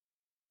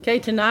Okay,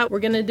 tonight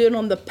we're going to do it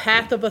on the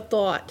path of a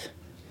thought.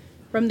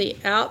 From the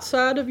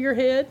outside of your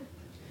head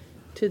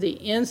to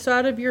the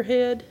inside of your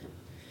head,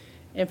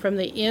 and from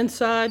the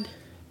inside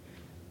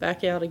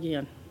back out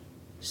again.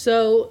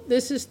 So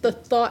this is the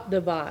thought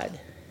divide.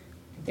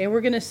 And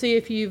we're going to see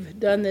if you've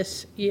done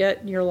this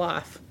yet in your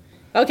life.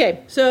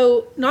 Okay,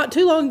 so not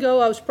too long ago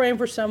I was praying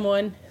for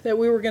someone that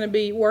we were going to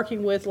be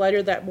working with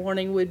later that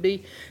morning. We'd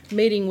be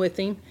meeting with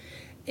him.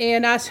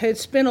 And I had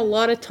spent a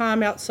lot of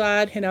time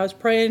outside and I was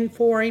praying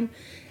for him.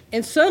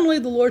 And suddenly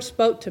the Lord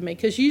spoke to me,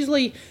 because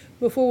usually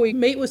before we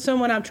meet with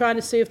someone, I'm trying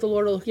to see if the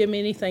Lord will give me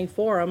anything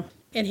for them.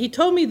 And he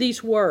told me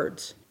these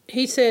words.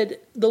 He said,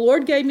 the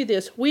Lord gave me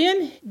this.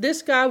 When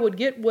this guy would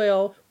get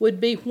well would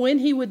be when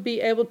he would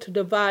be able to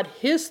divide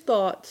his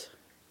thoughts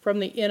from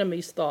the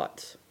enemy's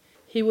thoughts.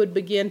 He would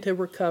begin to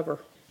recover.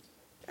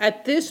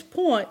 At this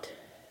point,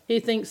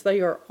 he thinks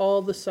they are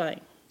all the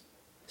same.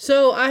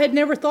 So I had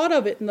never thought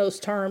of it in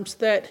those terms,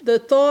 that the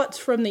thoughts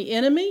from the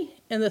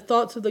enemy and the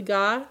thoughts of the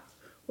guy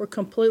were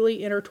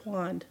completely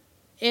intertwined.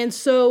 And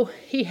so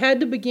he had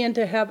to begin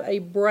to have a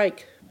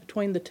break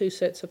between the two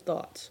sets of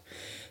thoughts.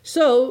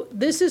 So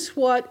this is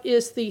what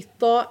is the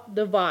thought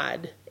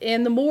divide.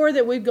 And the more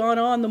that we've gone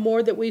on, the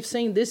more that we've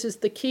seen this is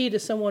the key to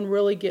someone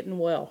really getting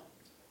well.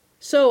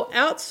 So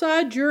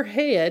outside your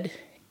head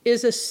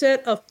is a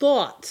set of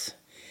thoughts.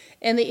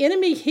 And the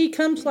enemy, he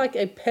comes like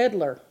a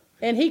peddler.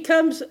 And he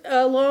comes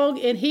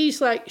along and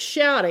he's like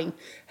shouting,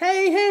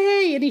 hey, hey,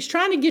 hey. And he's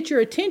trying to get your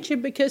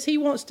attention because he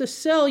wants to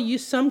sell you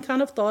some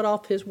kind of thought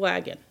off his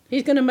wagon.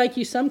 He's going to make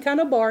you some kind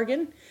of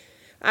bargain.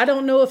 I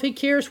don't know if he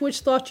cares which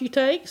thought you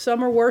take.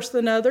 Some are worse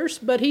than others.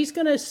 But he's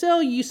going to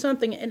sell you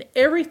something. And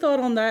every thought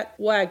on that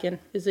wagon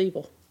is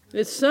evil.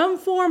 It's some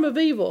form of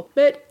evil.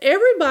 But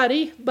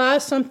everybody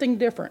buys something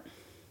different.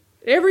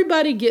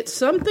 Everybody gets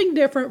something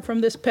different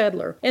from this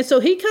peddler. And so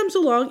he comes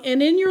along,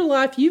 and in your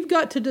life, you've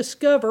got to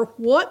discover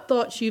what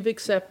thoughts you've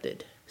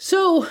accepted.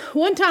 So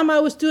one time I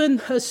was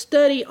doing a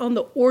study on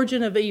the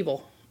origin of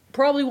evil.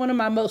 Probably one of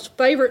my most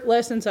favorite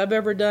lessons I've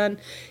ever done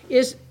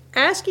is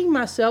asking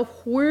myself,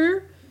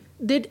 where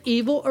did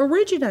evil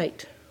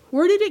originate?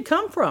 Where did it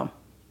come from?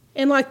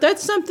 And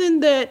that's something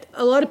that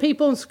a lot of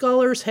people and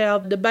scholars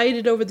have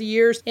debated over the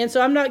years. And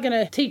so I'm not going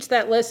to teach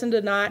that lesson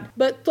tonight.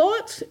 But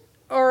thoughts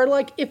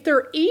are if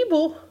they're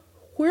evil,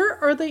 where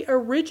are they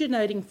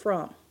originating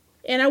from?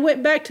 And I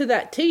went back to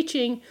that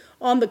teaching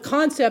on the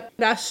concept.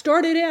 I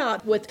started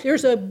out with,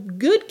 there's a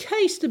good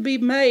case to be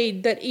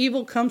made that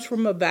evil comes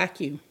from a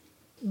vacuum.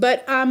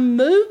 But I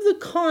moved the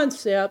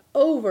concept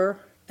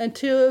over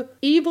until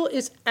evil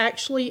is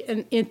actually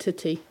an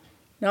entity.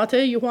 Now I'll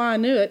tell you why I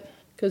knew it,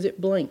 because it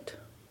blinked.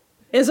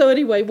 And so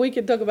anyway, we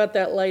can talk about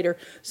that later.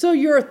 So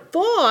your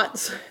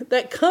thoughts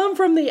that come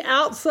from the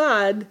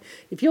outside,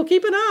 if you'll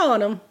keep an eye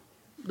on them,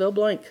 they'll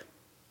blink.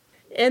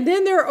 And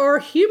then there are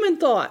human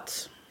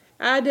thoughts.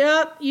 I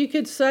doubt you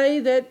could say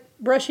that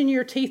brushing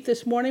your teeth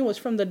this morning was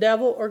from the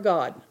devil or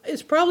God.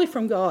 It's probably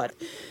from God.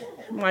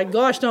 My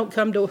gosh, don't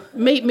come to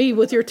meet me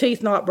with your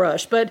teeth not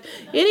brushed. But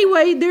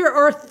anyway, there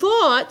are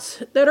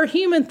thoughts that are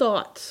human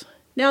thoughts.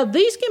 Now,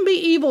 these can be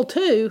evil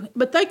too,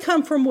 but they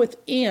come from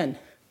within.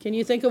 Can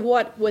you think of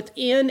what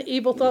within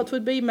evil thoughts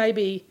would be?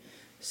 Maybe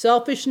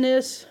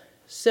selfishness,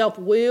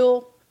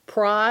 self-will,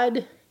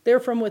 pride.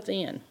 They're from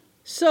within.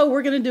 So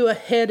we're going to do a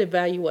head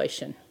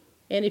evaluation.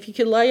 And if you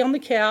could lay on the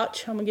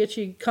couch, I'm going to get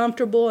you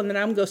comfortable, and then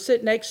I'm going to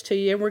sit next to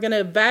you, and we're going to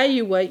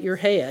evaluate your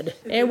head.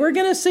 And we're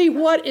going to see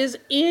what is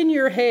in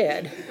your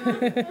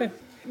head.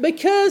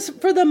 Because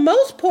for the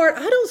most part,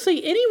 I don't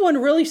see anyone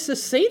really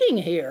succeeding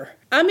here.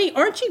 I mean,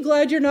 aren't you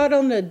glad you're not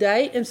on a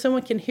date and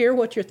someone can hear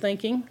what you're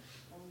thinking?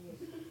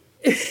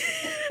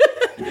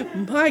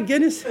 My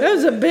goodness, that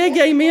was a big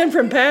amen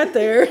from Pat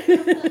there.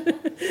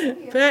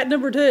 Pat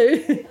number 2.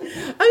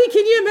 I mean,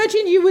 can you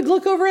imagine you would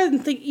look over it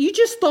and think, you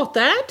just thought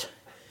that?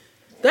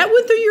 That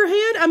went through your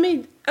head? I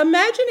mean,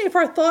 imagine if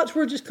our thoughts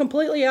were just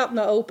completely out in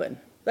the open.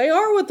 They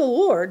are with the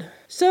Lord.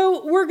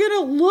 So we're going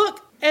to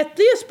look at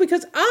this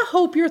because I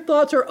hope your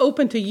thoughts are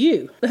open to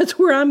you. That's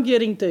where I'm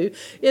getting to,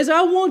 is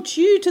I want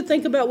you to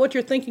think about what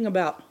you're thinking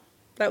about.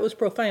 That was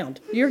profound.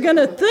 You're going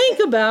to think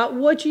about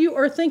what you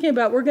are thinking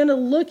about. We're going to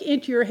look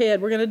into your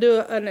head. We're going to do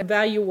an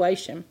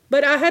evaluation.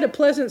 But I had a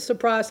pleasant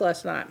surprise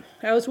last night.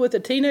 I was with a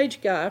teenage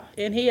guy,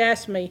 and he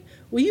asked me,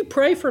 will you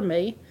pray for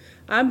me?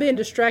 I'm being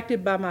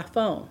distracted by my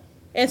phone.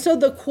 And so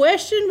the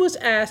question was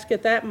asked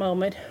at that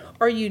moment,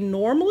 are you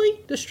normally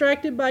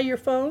distracted by your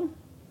phone?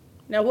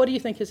 Now, what do you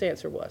think his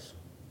answer was?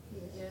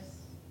 Yes.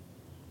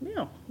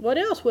 Yeah. What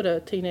else would a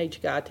teenage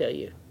guy tell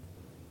you?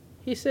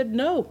 He said,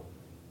 no.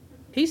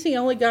 He's the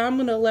only guy I'm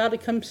going to allow to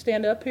come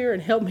stand up here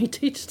and help me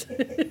teach.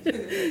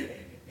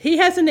 He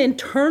has an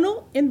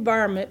internal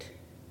environment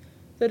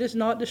that is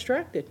not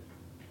distracted.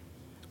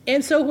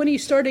 And so when he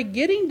started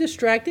getting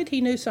distracted,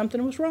 he knew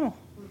something was wrong.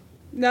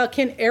 Now,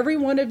 can every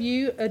one of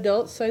you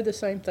adults say the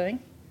same thing?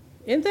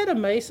 Isn't that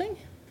amazing?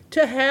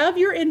 To have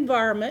your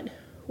environment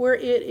where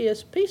it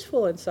is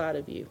peaceful inside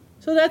of you.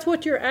 So that's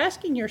what you're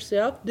asking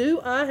yourself.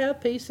 Do I have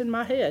peace in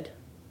my head?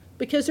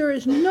 Because there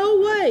is no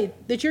way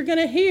that you're going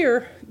to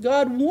hear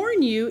God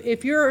warn you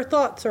if your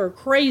thoughts are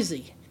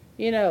crazy.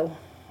 You know,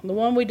 the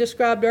one we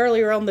described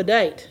earlier on the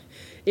date.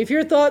 If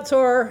your thoughts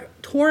are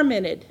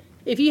tormented,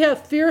 if you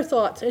have fear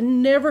thoughts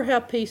and never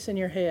have peace in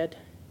your head,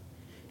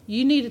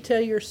 you need to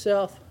tell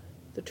yourself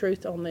the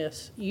truth on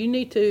this. You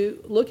need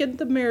to look in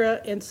the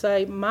mirror and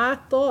say, my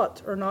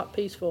thoughts are not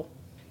peaceful.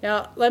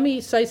 Now, let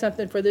me say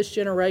something for this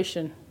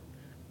generation.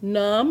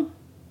 Numb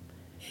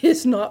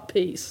is not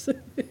peace.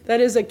 That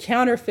is a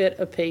counterfeit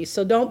of peace.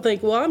 So don't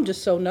think, well, I'm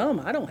just so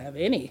numb. I don't have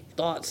any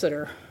thoughts that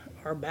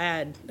are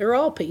bad. They're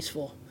all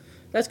peaceful.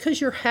 That's because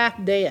you're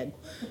half dead.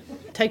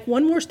 Take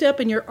one more step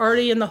and you're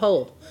already in the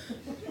hole.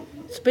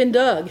 It's been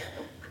dug.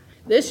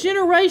 This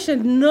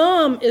generation,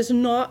 numb is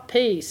not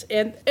peace.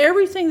 And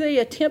everything they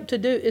attempt to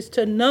do is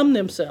to numb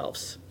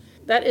themselves.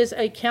 That is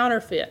a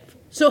counterfeit.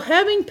 So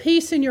having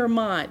peace in your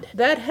mind,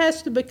 that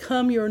has to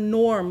become your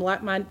norm,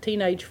 like my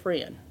teenage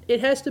friend. It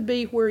has to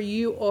be where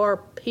you are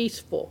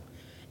peaceful.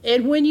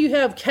 And when you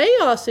have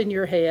chaos in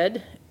your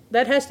head,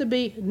 that has to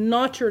be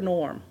not your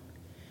norm.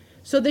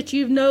 So that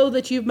you know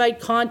that you've made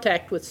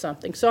contact with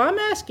something. So I'm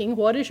asking,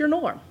 what is your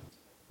norm?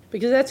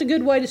 Because that's a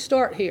good way to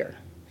start here.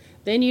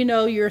 Then you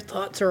know your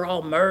thoughts are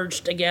all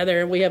merged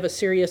together and we have a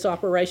serious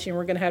operation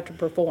we're going to have to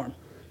perform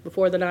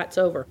before the night's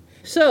over.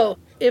 So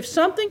if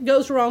something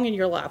goes wrong in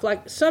your life,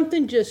 like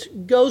something just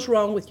goes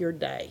wrong with your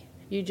day,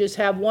 you just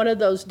have one of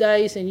those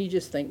days and you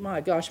just think,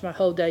 my gosh, my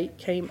whole day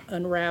came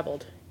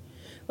unraveled.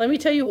 Let me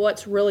tell you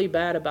what's really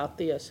bad about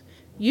this.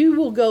 You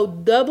will go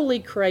doubly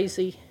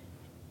crazy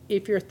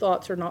if your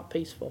thoughts are not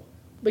peaceful,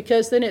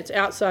 because then it's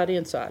outside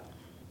inside.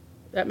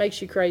 That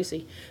makes you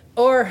crazy.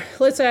 Or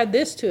let's add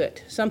this to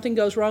it. Something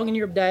goes wrong in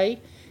your day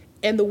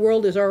and the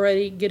world is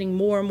already getting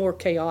more and more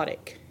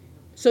chaotic.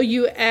 So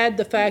you add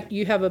the fact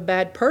you have a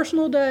bad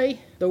personal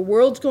day, the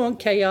world's going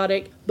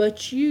chaotic,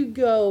 but you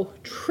go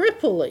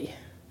triply.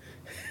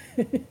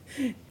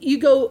 You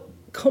go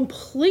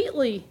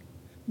completely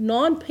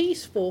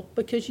non-peaceful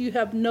because you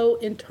have no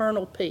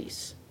internal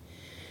peace.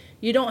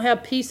 You don't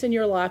have peace in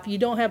your life. You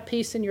don't have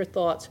peace in your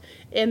thoughts.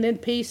 And then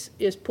peace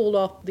is pulled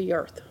off the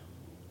earth,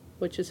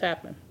 which is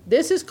happening.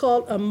 This is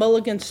called a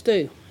mulligan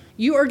stew.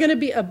 You are going to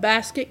be a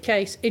basket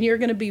case, and you're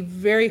going to be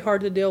very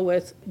hard to deal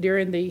with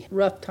during the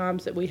rough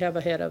times that we have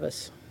ahead of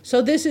us.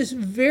 So this is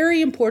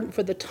very important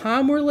for the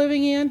time we're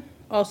living in,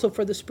 also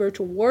for the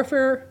spiritual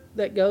warfare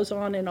that goes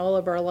on in all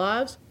of our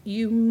lives.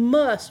 You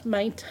must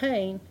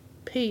maintain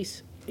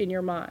peace in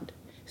your mind.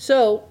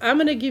 So I'm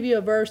going to give you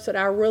a verse that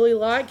I really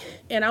like,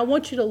 and I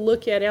want you to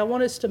look at it. I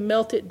want us to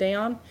melt it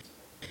down.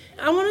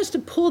 I want us to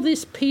pull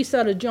this piece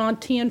out of John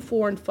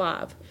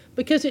 10:4-5,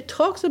 because it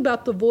talks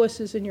about the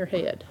voices in your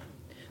head.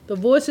 The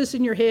voices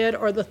in your head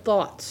are the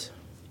thoughts.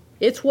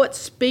 It's what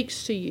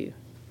speaks to you.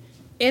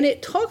 And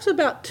it talks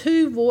about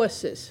two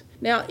voices.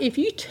 Now, if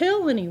you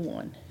tell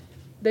anyone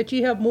that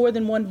you have more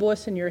than one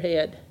voice in your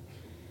head,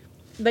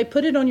 they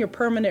put it on your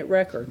permanent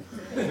record.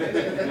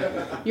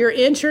 Your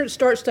insurance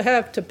starts to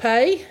have to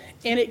pay,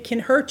 and it can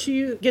hurt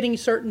you getting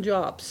certain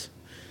jobs.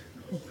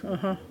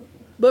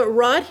 But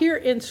right here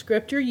in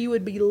Scripture, you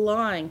would be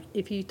lying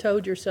if you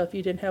told yourself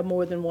you didn't have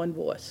more than one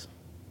voice.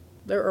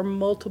 There are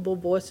multiple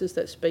voices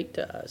that speak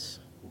to us.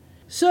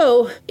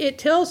 So it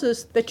tells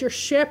us that your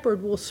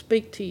shepherd will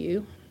speak to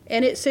you,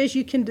 and it says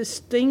you can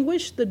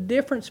distinguish the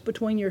difference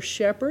between your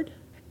shepherd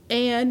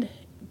and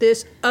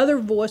this other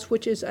voice,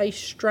 which is a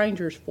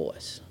stranger's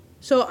voice.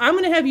 So I'm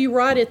going to have you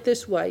write it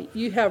this way.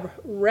 You have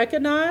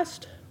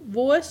recognized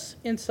voice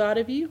inside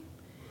of you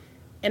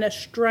and a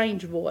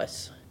strange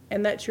voice,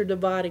 and that's your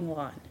dividing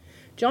line.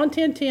 John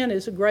 10:10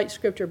 is a great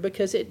scripture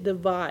because it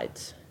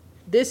divides.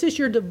 This is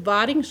your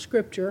dividing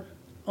scripture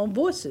on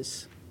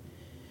voices.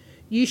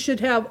 You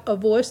should have a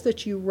voice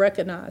that you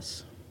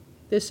recognize.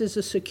 This is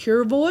a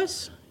secure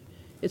voice.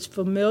 It's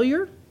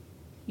familiar.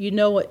 You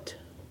know it.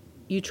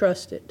 You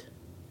trust it.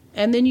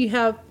 And then you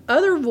have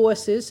other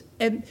voices,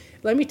 and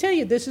let me tell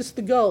you, this is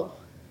the goal.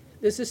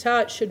 This is how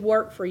it should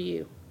work for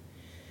you.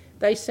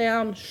 They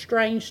sound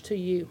strange to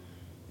you.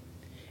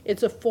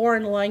 It's a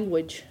foreign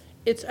language.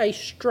 It's a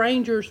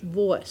stranger's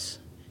voice.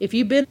 If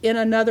you've been in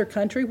another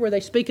country where they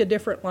speak a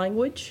different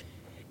language,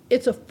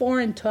 it's a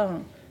foreign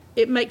tongue.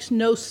 It makes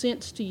no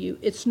sense to you.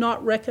 It's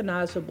not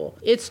recognizable.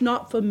 It's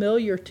not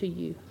familiar to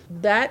you.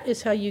 That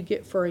is how you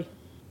get free.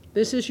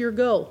 This is your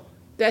goal.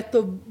 That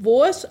the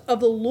voice of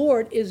the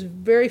Lord is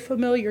very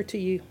familiar to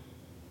you.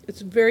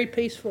 It's very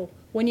peaceful.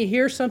 When you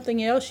hear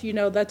something else, you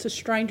know that's a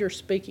stranger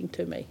speaking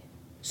to me.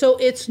 So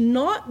it's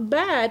not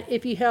bad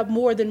if you have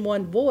more than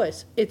one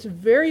voice. It's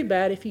very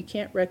bad if you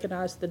can't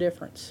recognize the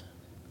difference.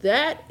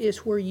 That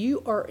is where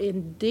you are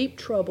in deep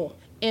trouble.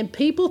 And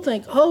people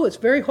think, oh, it's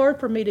very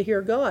hard for me to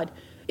hear God.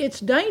 It's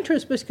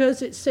dangerous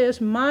because it says,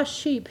 my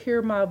sheep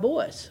hear my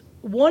voice.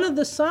 One of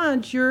the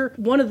signs you're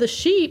one of the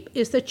sheep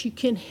is that you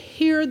can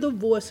hear the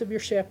voice of your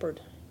shepherd.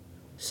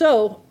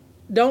 So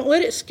don't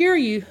let it scare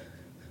you,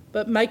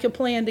 but make a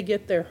plan to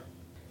get there.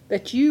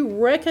 that you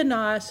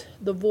recognize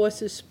the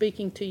voices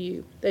speaking to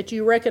you, that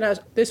you recognize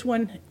this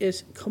one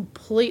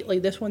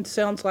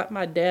sounds like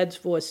my dad's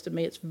voice to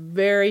me.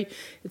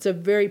 It's a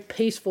very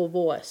peaceful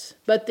voice.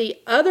 But the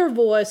other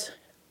voice,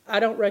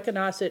 I don't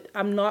recognize it.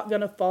 I'm not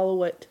going to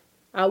follow it.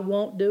 I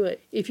won't do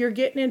it. If you're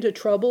getting into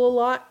trouble a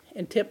lot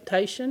and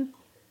temptation,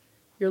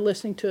 you're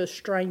listening to a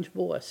strange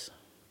voice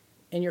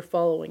and you're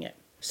following it.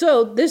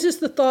 So this is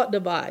the thought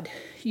divide.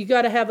 You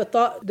got to have a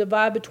thought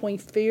divide between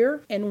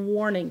fear and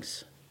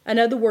warnings. In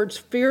other words,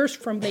 fear's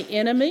from the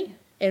enemy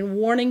and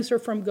warnings are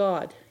from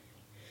God.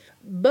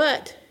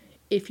 But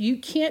if you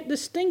can't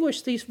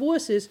distinguish these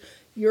voices,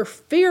 your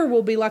fear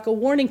will be like a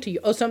warning to you.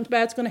 Oh, something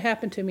bad's going to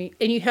happen to me.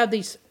 And you have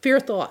these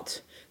fear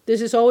thoughts. This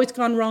has always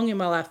gone wrong in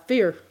my life.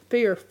 Fear,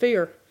 fear,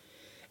 fear.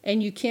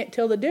 And you can't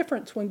tell the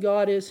difference when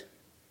God is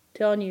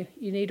telling you,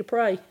 you need to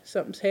pray.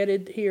 Something's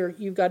headed here.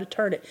 You've got to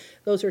turn it.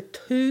 Those are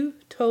two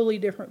totally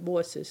different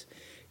voices.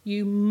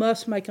 You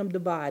must make them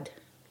divide.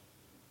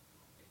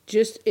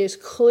 Just as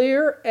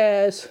clear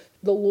as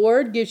the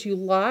Lord gives you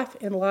life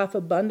and life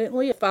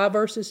abundantly, 5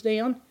 verses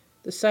down,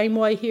 the same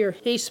way here.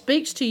 He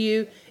speaks to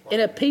you in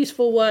a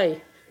peaceful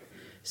way.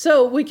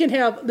 So we can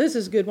have, this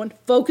is a good one,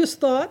 focused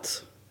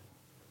thoughts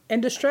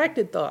and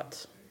distracted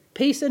thoughts.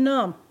 Peace and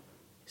numb.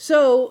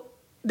 So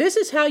this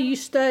is how you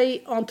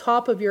stay on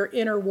top of your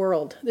inner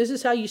world. This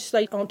is how you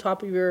stay on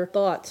top of your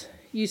thoughts.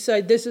 You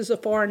say, this is a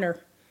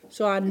foreigner,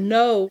 so I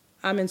know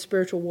I'm in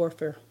spiritual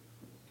warfare.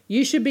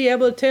 You should be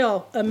able to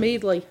tell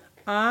immediately,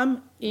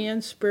 I'm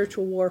in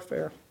spiritual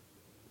warfare.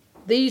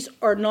 These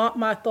are not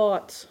my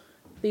thoughts.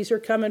 These are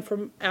coming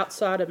from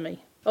outside of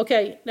me.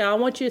 Okay, now I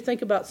want you to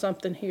think about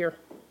something here.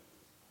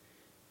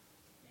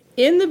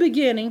 In the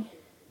beginning,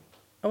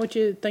 I want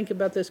you to think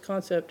about this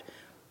concept.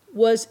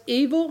 Was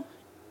evil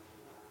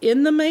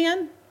in the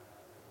man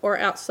or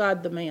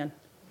outside the man?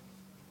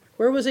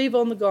 Where was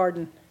evil in the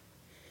garden?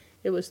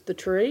 It was the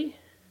tree,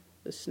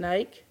 the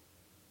snake,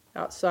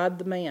 outside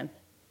the man.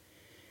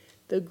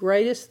 The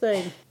greatest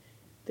thing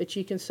that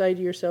you can say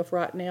to yourself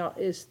right now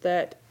is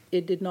that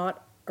it did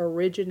not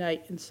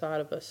originate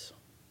inside of us.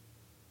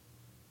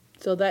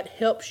 So that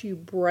helps you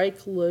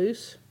break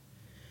loose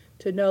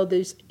to know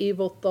this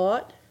evil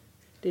thought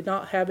did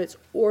not have its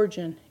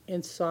origin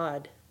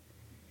inside.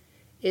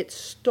 It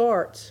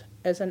starts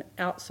as an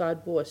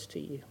outside voice to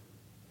you.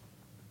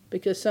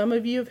 Because some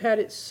of you have had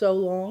it so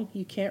long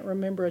you can't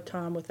remember a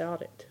time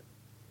without it.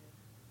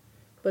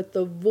 But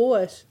the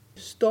voice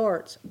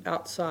starts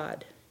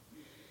outside.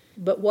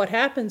 But what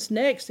happens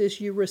next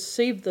is you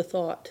receive the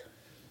thought.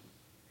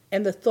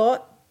 And the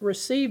thought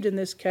received in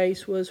this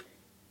case was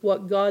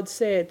what God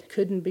said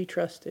couldn't be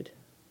trusted.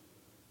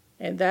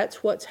 And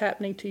that's what's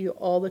happening to you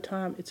all the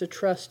time. It's a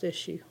trust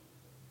issue.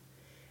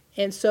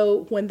 And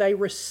so when they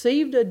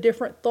received a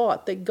different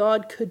thought that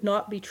God could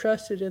not be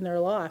trusted in their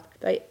life,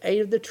 they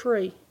ate of the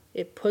tree.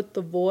 It put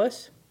the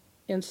voice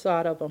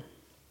inside of them.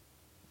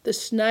 The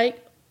snake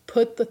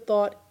put the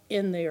thought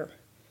in there.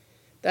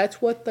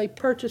 That's what they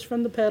purchased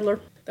from the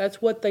peddler.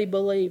 That's what they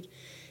believed.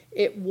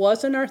 It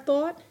wasn't our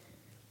thought,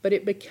 but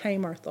it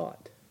became our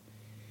thought.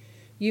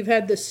 You've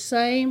had the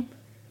same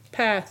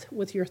path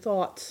with your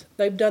thoughts.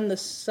 They've done the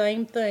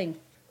same thing.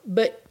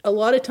 But a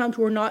lot of times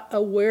we're not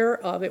aware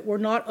of it. We're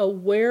not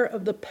aware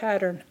of the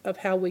pattern of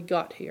how we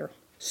got here.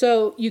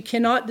 So you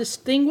cannot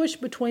distinguish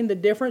between the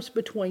difference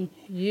between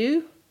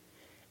you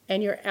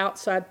and your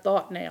outside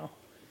thought now,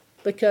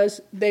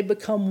 because they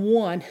become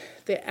one.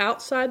 The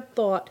outside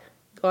thought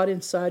got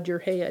inside your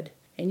head,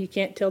 and you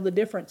can't tell the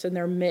difference, and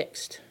they're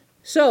mixed.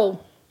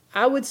 So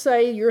I would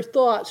say your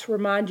thoughts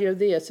remind you of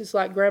this. It's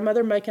like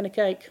grandmother making a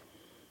cake,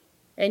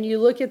 and you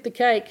look at the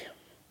cake,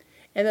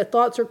 and the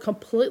thoughts are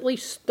completely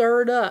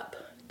stirred up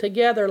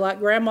together like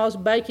grandma's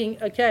baking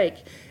a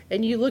cake.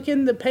 And you look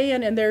in the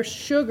pan, and there's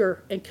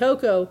sugar and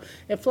cocoa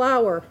and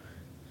flour.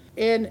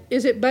 And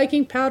is it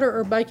baking powder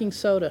or baking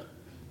soda?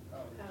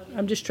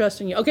 I'm just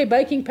trusting you. Okay,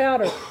 baking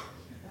powder.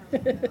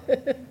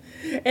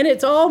 And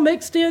it's all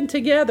mixed in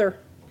together.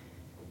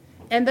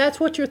 And that's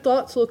what your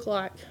thoughts look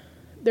like.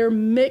 They're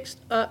mixed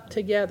up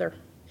together.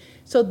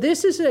 So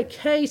this is a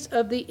case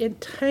of the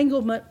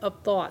entanglement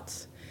of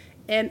thoughts.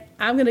 And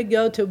I'm going to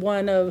go to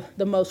one of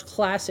the most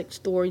classic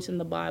stories in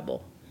the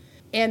Bible.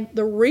 And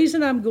the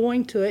reason I'm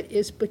going to it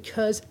is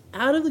because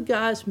out of the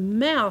guy's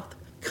mouth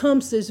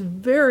comes this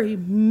very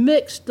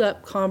mixed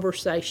up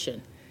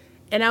conversation.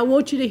 And I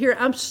want you to hear,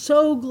 I'm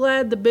so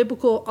glad the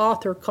biblical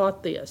author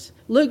caught this.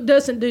 Luke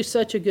doesn't do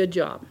such a good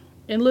job.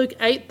 In Luke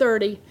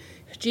 8:30,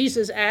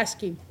 Jesus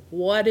asked him,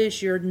 what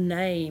is your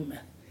name?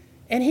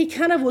 And he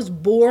kind of was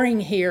boring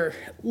here.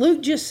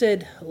 Luke just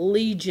said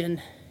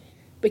legion,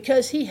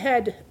 because he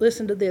had,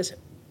 listen to this,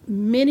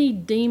 many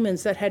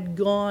demons that had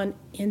gone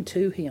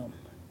into him.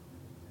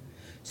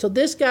 So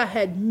this guy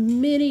had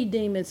many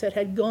demons that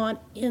had gone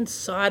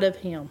inside of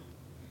him.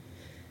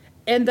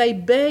 And they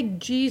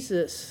begged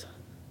Jesus.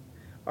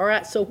 All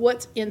right, so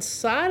what's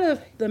inside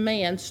of the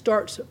man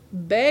starts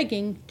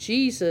begging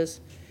Jesus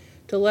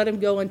to let him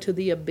go into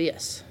the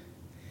abyss.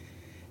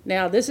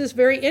 Now, this is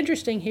very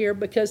interesting here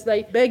because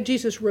they begged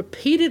Jesus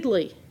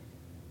repeatedly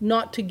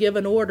not to give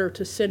an order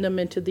to send them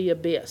into the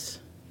abyss.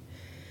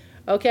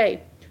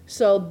 Okay,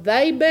 so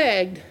they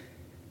begged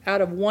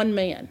out of one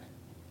man.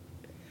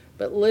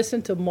 But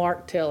listen to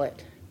Mark tell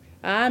it.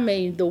 I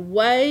mean, the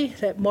way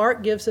that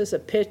Mark gives us a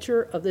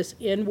picture of this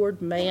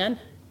inward man,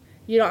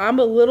 I'm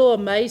a little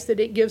amazed that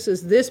it gives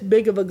us this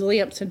big of a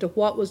glimpse into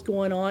what was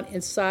going on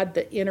inside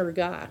the inner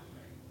guy.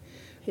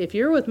 If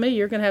you're with me,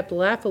 you're going to have to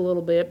laugh a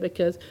little bit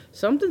because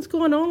something's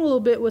going on a little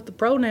bit with the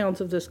pronouns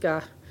of this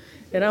guy.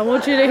 And I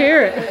want you to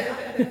hear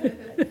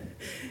it.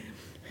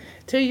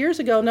 2 years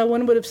ago, no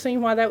one would have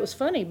seen why that was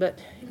funny. But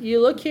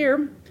you look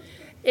here,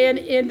 and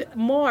in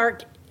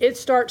Mark, it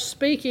starts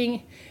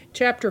speaking,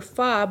 chapter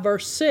 5,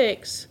 verse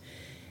 6,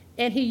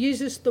 and he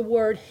uses the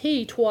word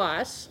he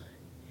twice.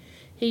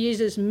 He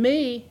uses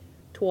me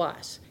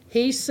twice.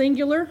 He's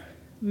singular,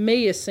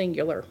 me is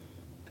singular.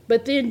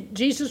 But then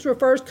Jesus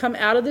refers, come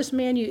out of this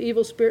man, you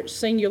evil spirit,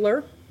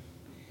 singular.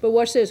 But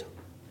watch this.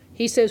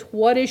 He says,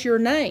 what is your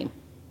name?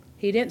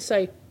 He didn't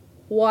say,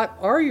 what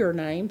are your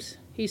names?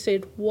 He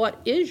said,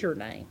 what is your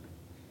name?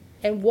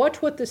 And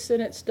watch what this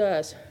sentence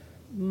does.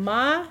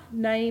 My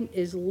name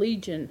is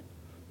Legion,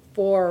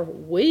 for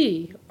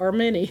we are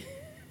many.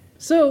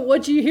 So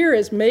what you hear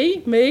is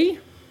me,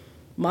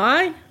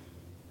 my,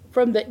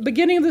 from the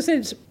beginning of the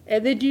sentence,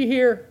 and then you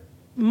hear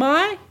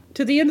my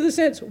to the end of the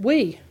sentence,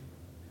 we.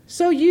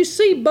 So you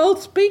see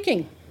both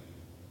speaking.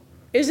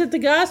 Is it the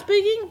guy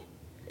speaking?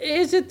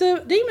 Is it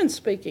the demon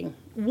speaking?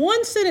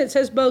 One sentence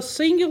has both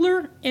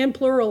singular and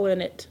plural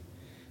in it.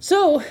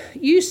 So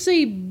you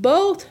see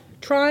both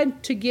trying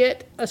to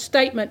get a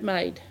statement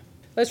made.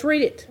 Let's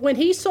read it. When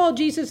he saw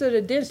Jesus at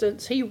a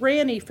distance, he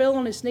ran, he fell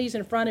on his knees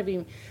in front of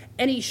him,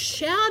 and he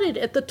shouted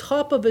at the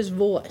top of his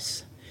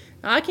voice.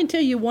 Now, I can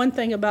tell you one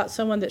thing about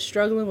someone that's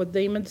struggling with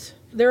demons.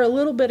 They're a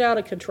little bit out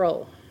of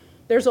control.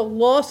 There's a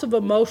loss of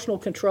emotional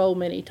control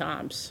many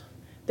times.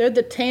 They're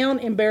the town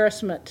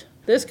embarrassment.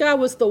 This guy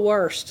was the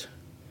worst.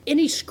 And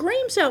he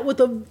screams out with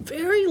a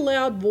very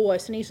loud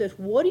voice, and he says,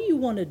 what do you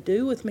want to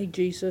do with me,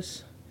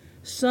 Jesus,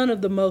 Son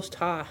of the Most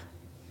High?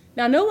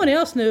 Now, no one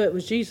else knew it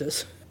was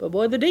Jesus, but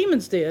boy, the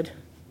demons did.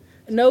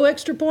 No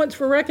extra points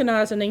for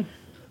recognizing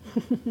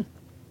him.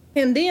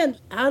 And then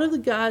out of the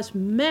guy's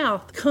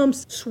mouth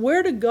comes,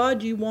 swear to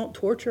God you won't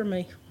torture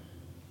me.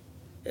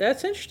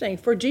 That's interesting.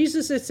 For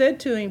Jesus had said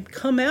to him,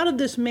 come out of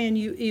this man,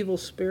 you evil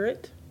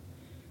spirit.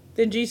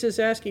 Then Jesus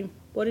asked him,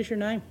 what is your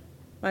name?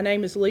 My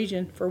name is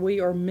Legion, for we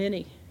are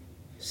many.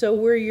 So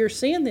where you're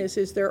seeing this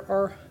is there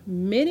are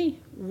many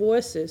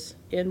voices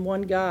in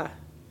one guy.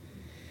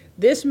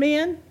 This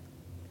man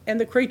and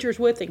the creatures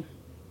with him.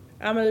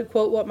 I'm going to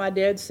quote what my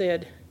dad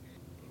said.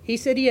 He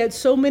said he had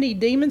so many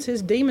demons,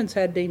 his demons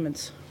had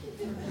demons.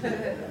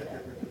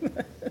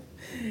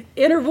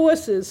 Inner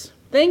voices,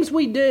 things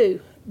we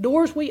do,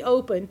 doors we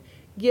open,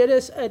 get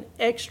us an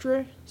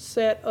extra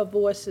set of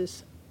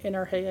voices in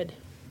our head.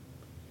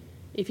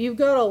 If you've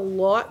got a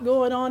lot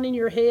going on in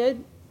your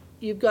head,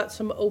 you've got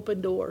some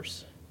open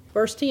doors.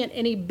 Verse 10,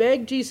 and he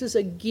begged Jesus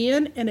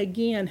again and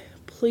again,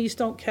 please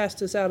don't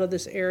cast us out of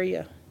this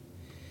area.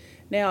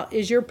 Now,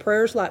 is your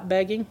prayers like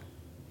begging?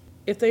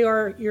 If they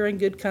are, you're in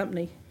good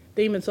company.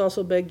 Demons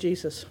also beg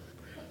Jesus.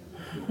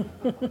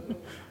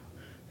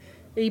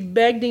 He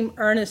begged him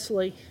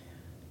earnestly.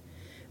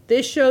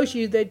 This shows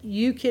you that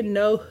you can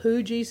know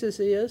who Jesus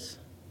is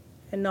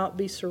and not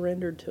be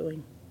surrendered to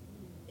him.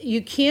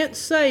 You can't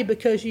say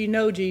because you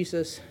know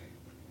Jesus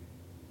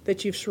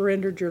that you've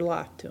surrendered your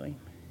life to him.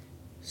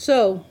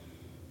 So,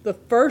 the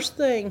first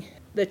thing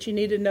that you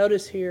need to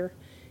notice here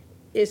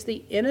is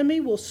the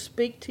enemy will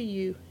speak to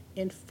you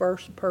in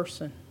first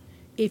person.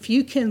 If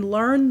you can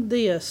learn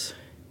this,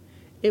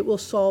 it will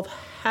solve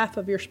half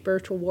of your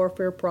spiritual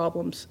warfare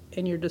problems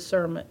and your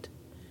discernment.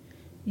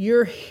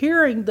 You're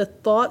hearing the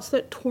thoughts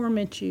that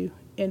torment you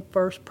in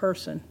first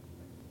person.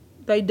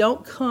 They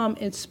don't come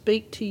and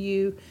speak to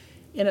you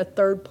in a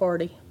third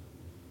party.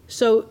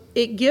 So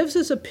it gives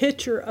us a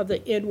picture of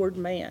the inward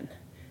man.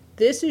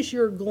 This is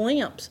your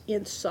glimpse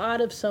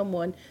inside of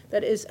someone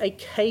that is a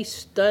case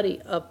study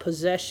of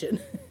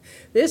possession.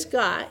 This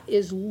guy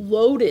is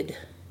loaded.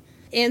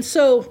 And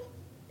so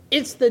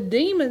it's the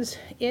demons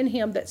in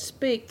him that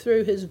speak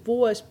through his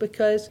voice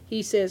because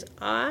he says,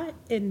 I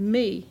and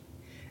me,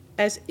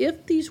 as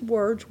if these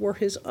words were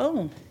his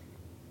own.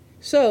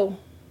 So,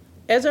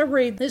 as I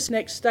read this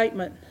next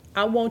statement,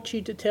 I want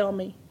you to tell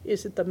me,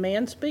 is it the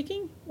man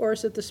speaking or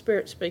is it the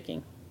Spirit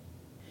speaking?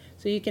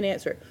 So you can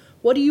answer it.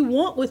 What do you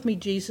want with me,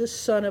 Jesus,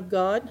 Son of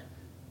God?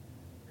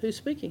 Who's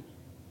speaking?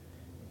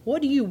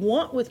 What do you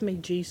want with me,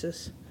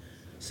 Jesus,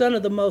 Son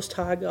of the Most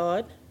High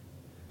God?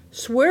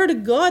 Swear to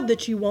God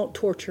that you won't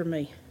torture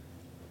me.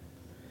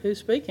 Who's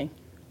speaking?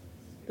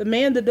 The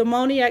man, the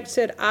demoniac,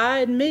 said, I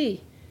and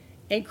me.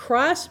 And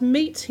Christ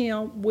meets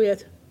him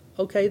with,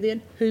 okay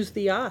then, who's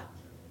the I?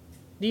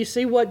 Do you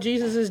see what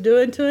Jesus is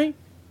doing to him?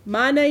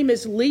 My name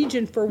is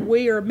Legion, for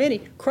we are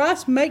many.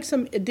 Christ makes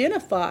him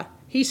identify.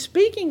 He's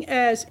speaking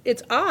as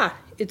it's I.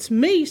 It's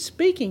me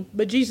speaking.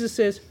 But Jesus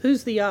says,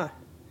 who's the I?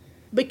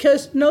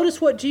 Because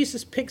notice what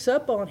Jesus picks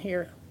up on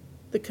here.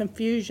 The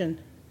confusion.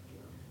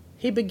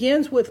 He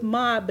begins with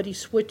my, but he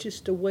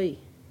switches to we.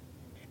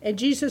 And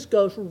Jesus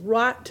goes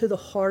right to the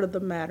heart of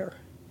the matter.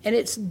 And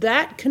it's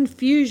that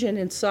confusion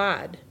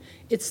inside.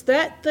 It's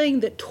that thing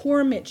that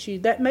torments you,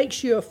 that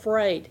makes you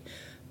afraid.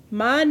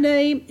 My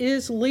name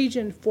is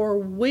Legion, for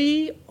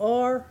we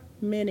are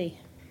many.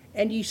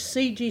 And you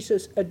see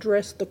Jesus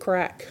address the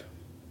crack.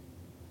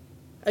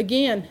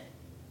 Again,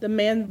 the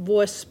man's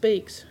voice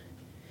speaks.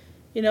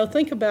 You know,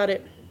 think about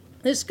it.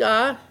 This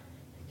guy,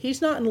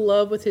 he's not in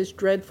love with his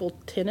dreadful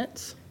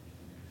tenants.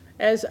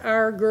 As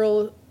our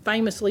girl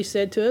famously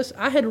said to us,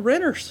 I had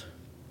renters.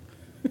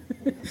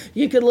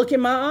 You could look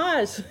in my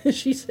eyes.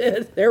 She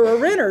said there were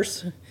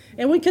renters.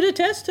 And we could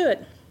attest to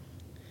it.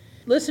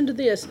 Listen to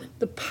this.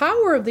 The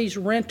power of these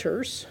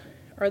renters,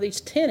 or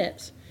these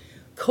tenants,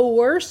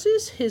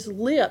 coerces his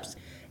lips.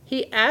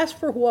 He asked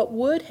for what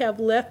would have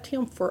left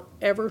him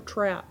forever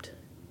trapped.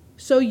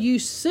 So you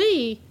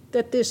see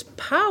that this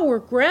power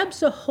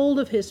grabs a hold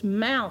of his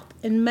mouth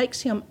and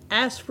makes him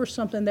ask for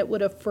something that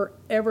would have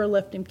forever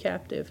left him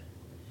captive.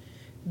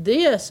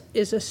 This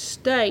is a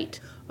state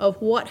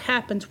of what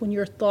happens when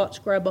your thoughts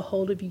grab a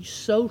hold of you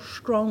so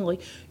strongly,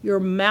 your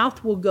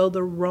mouth will go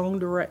the wrong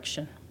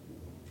direction.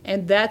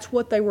 And that's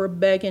what they were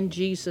begging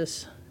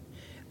Jesus.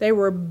 They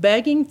were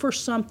begging for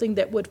something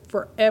that would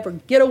forever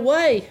get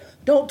away.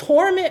 Don't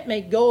torment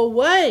me. Go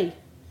away.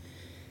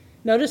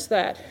 Notice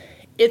that.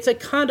 It's a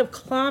kind of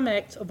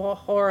climax of a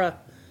horror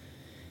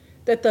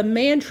that the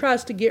man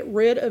tries to get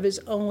rid of his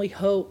only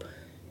hope.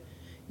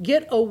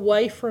 Get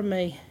away from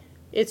me.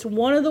 It's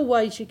one of the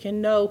ways you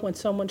can know when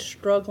someone's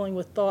struggling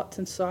with thoughts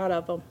inside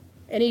of them.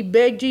 And he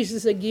begged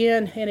Jesus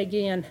again and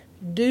again,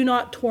 do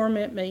not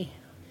torment me.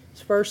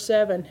 It's verse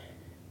 7.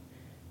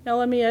 Now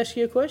let me ask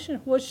you a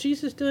question. What's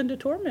Jesus doing to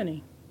torment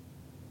him?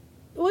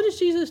 What is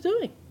Jesus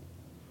doing?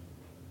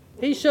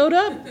 He showed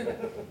up.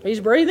 He's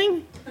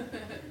breathing.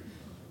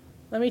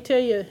 Let me tell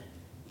you,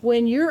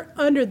 when you're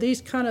under these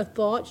kind of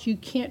thoughts, you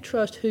can't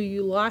trust who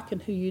you like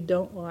and who you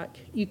don't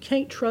like. You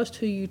can't trust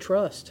who you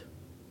trust.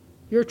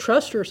 Your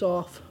truster's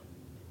off.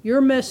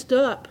 You're messed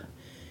up.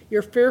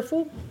 You're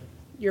fearful,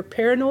 you're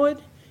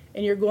paranoid,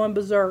 and you're going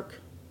berserk.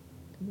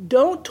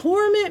 Don't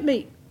torment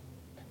me.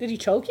 Did he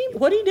choke him?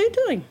 What did he do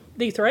to him?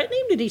 Did he threaten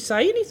him? Did he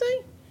say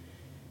anything?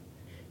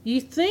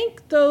 You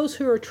think those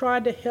who are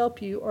trying to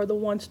help you are the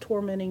ones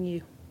tormenting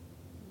you.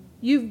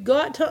 You've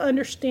got to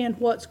understand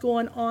what's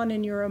going on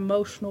in your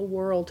emotional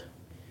world.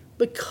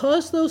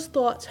 Because those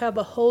thoughts have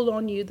a hold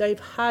on you, they've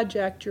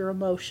hijacked your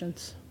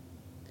emotions.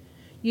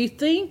 You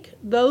think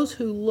those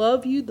who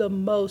love you the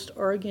most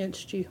are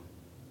against you.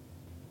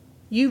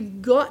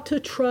 You've got to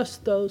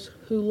trust those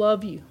who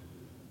love you.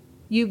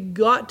 You've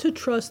got to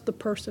trust the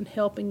person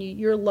helping you.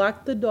 You're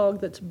like the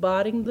dog that's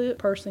biting the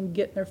person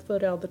getting their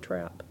foot out of the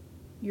trap.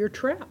 You're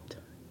trapped.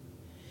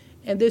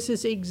 And this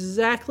is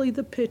exactly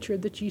the picture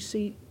that you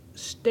see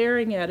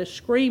staring at us,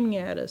 screaming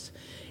at us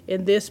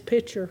in this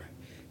picture,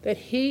 that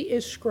he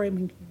is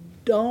screaming,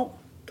 don't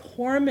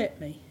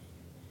torment me.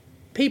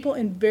 People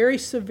in very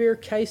severe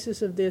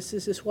cases of this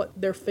is what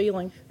they're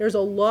feeling. There's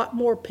a lot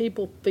more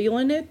people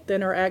feeling it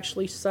than are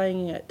actually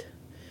saying it.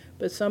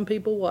 But some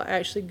people will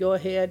actually go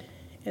ahead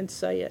and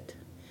say it.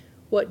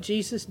 What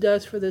Jesus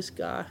does for this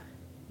guy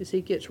is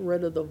he gets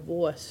rid of the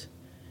voice.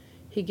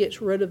 He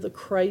gets rid of the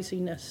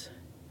craziness.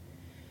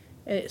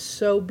 And it's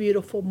so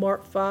beautiful.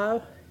 Mark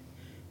 5,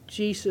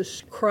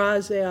 Jesus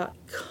cries out,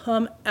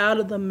 come out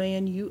of the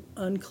man, you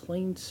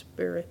unclean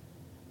spirit.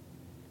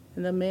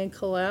 And the man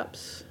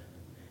collapses.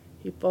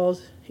 He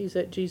falls, he's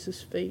at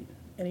Jesus' feet,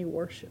 and he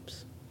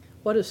worships.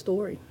 What a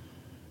story.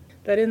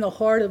 That in the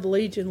heart of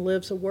Legion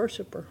lives a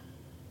worshiper.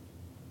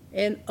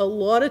 And a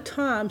lot of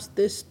times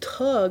this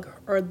tug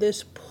or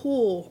this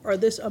pull or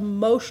this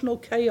emotional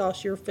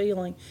chaos you're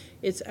feeling,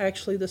 it's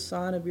actually the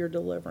sign of your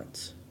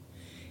deliverance.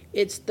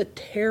 It's the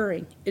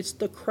tearing, it's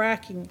the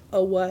cracking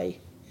away.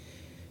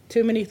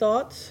 Too many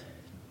thoughts,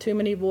 too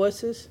many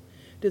voices.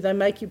 Do they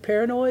make you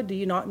paranoid? Do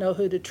you not know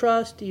who to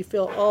trust? Do you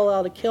feel all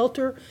out of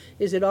kilter?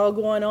 Is it all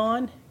going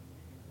on?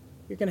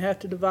 You're going to have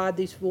to divide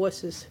these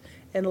voices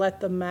and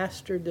let the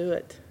master do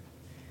it.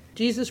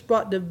 Jesus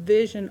brought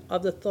division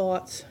of the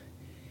thoughts,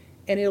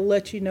 and it'll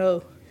let you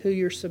know who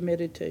you're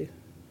submitted to.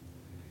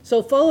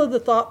 So follow the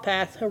thought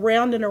path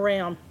around and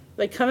around.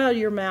 They come out of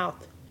your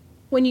mouth.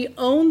 When you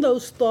own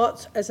those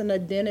thoughts as an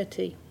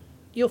identity,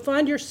 you'll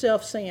find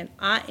yourself saying,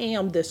 I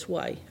am this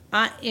way.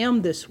 I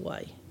am this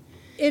way.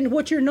 And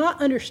what you're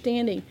not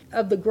understanding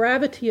of the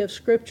gravity of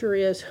Scripture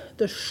is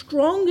the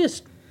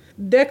strongest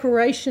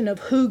declaration of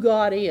who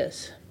God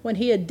is. When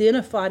he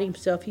identified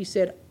himself, he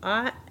said,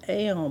 I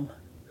am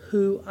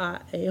who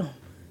I am.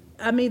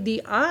 I mean,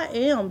 the I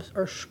ams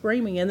are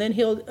screaming, and then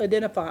he'll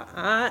identify,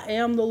 I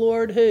am the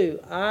Lord who.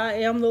 I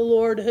am the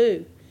Lord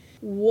who.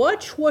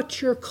 Watch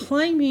what you're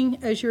claiming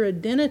as your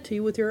identity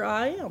with your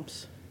I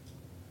ams.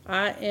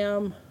 I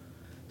am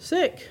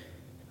sick.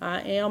 I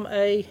am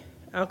a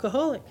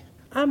alcoholic.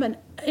 I'm an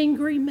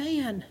angry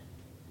man.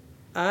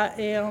 I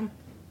am,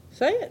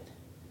 say it.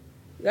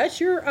 That's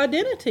your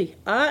identity.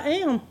 I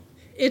am.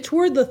 It's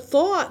where the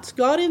thoughts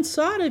got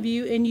inside of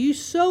you and you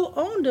so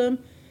owned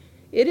them,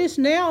 it is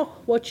now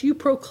what you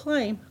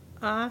proclaim,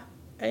 I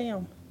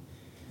am.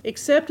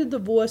 Accepted the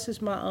voice as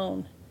my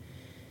own.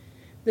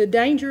 The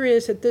danger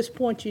is at this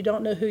point you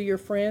don't know who your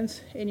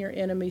friends and your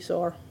enemies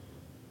are.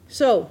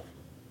 So,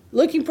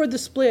 looking for the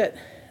split,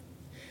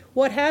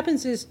 what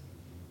happens is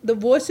the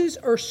voices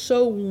are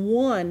so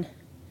one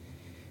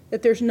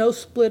that there's no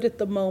split at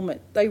the moment.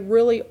 They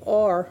really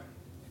are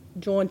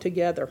joined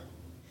together.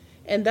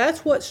 And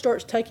that's what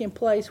starts taking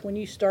place when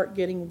you start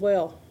getting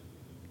well.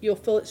 You'll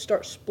feel it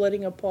start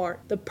splitting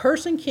apart. The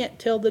person can't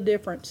tell the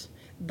difference.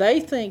 They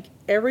think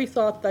every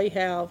thought they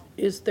have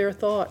is their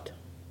thought.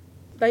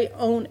 They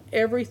own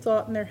every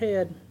thought in their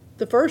head.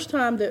 The first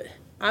time that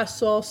I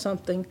saw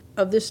something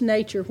of this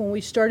nature when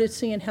we started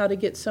seeing how to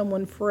get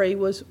someone free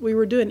was we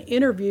were doing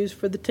interviews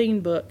for the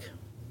teen book.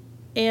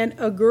 And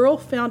a girl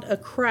found a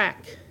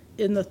crack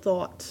in the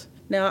thoughts.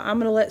 Now, I'm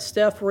going to let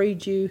Steph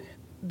read you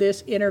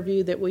this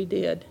interview that we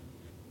did.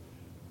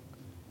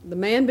 The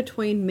man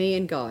between me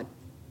and God.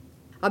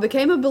 I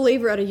became a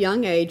believer at a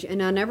young age,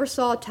 and I never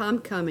saw a time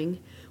coming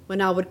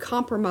when I would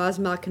compromise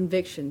my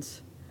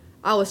convictions.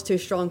 I was too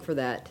strong for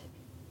that.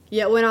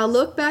 Yet when I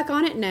look back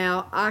on it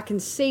now, I can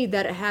see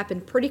that it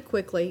happened pretty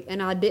quickly,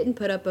 and I didn't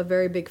put up a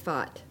very big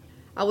fight.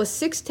 I was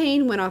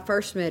 16 when I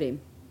first met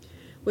him.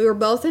 We were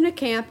both in a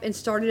camp and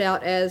started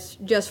out as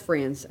just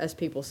friends, as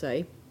people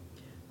say.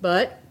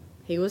 But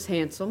he was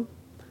handsome,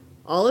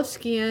 olive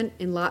skin,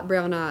 and light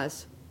brown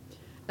eyes.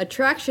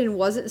 Attraction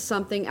wasn't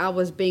something I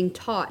was being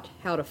taught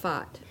how to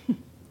fight.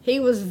 He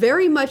was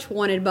very much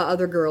wanted by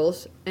other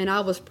girls, and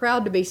I was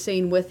proud to be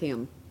seen with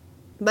him.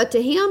 But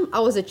to him, I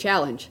was a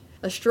challenge,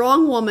 a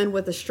strong woman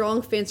with a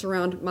strong fence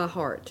around my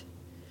heart.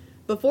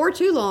 Before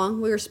too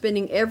long, we were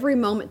spending every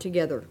moment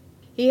together.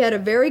 He had a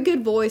very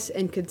good voice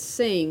and could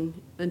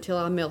sing until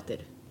I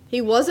melted.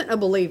 He wasn't a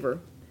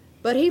believer,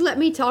 but he let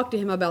me talk to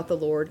him about the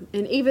Lord,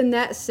 and even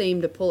that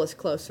seemed to pull us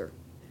closer.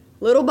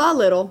 Little by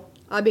little,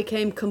 I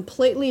became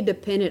completely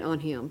dependent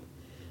on him,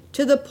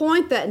 to the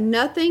point that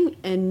nothing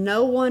and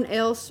no one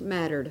else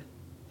mattered.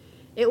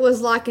 It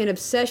was like an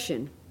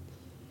obsession,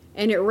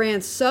 and it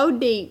ran so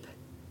deep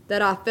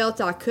that I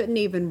felt I couldn't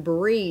even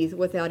breathe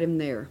without him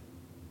there.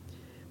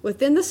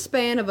 Within the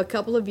span of a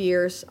couple of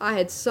years, I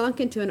had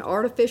sunk into an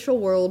artificial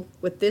world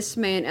with this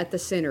man at the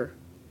center.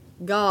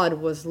 God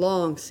was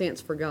long since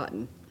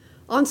forgotten.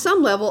 On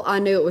some level, I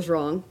knew it was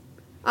wrong.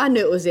 I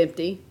knew it was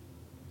empty.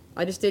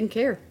 I just didn't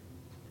care.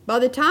 By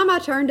the time I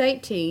turned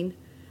 18,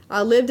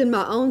 I lived in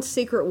my own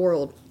secret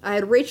world. I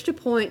had reached a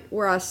point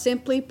where I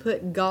simply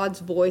put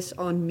God's voice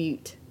on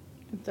mute.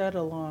 That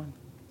alone.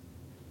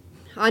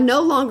 I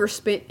no longer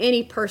spent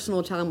any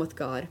personal time with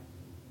God.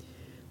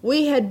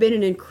 We had been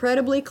an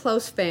incredibly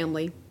close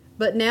family,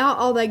 but now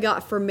all they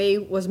got from me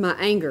was my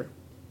anger.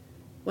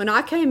 When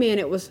I came in,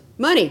 it was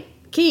money,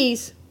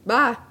 keys,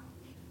 bye.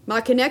 My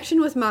connection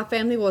with my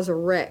family was a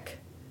wreck.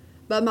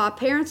 But my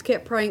parents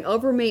kept praying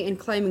over me and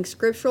claiming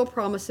scriptural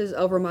promises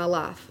over my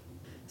life.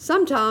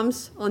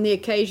 Sometimes, on the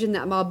occasion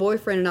that my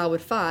boyfriend and I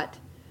would fight,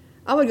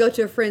 I would go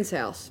to a friend's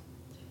house.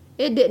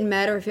 It didn't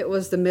matter if it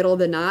was the middle of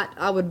the night,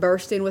 I would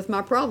burst in with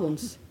my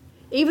problems.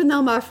 Even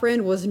though my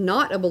friend was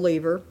not a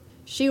believer,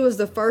 she was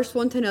the first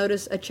one to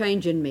notice a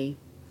change in me,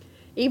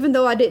 even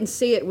though I didn't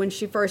see it when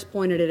she first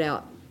pointed it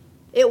out.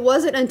 It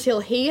wasn't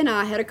until he and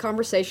I had a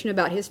conversation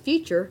about his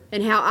future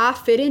and how I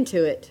fit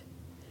into it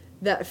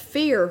that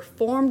fear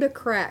formed a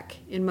crack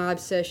in my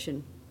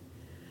obsession.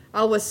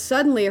 I was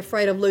suddenly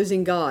afraid of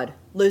losing God,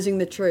 losing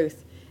the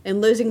truth,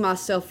 and losing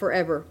myself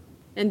forever.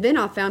 And then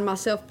I found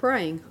myself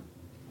praying.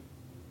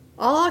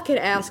 All I could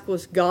ask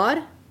was,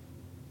 God,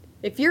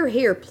 if you're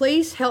here,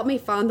 please help me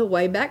find the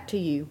way back to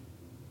you.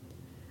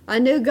 I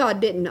knew God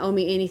didn't owe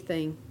me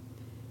anything,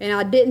 and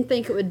I didn't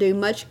think it would do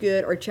much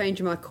good or change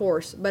my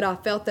course, but I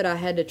felt that I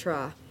had to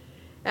try.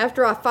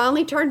 After I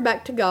finally turned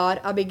back to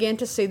God, I began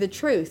to see the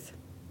truth.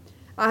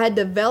 I had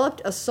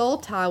developed a soul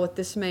tie with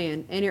this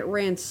man, and it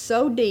ran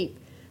so deep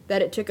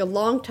that it took a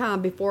long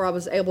time before I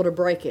was able to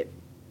break it.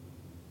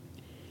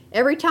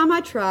 Every time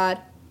I tried,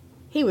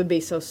 he would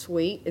be so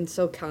sweet and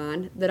so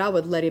kind that I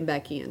would let him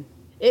back in.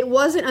 It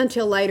wasn't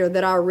until later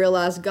that I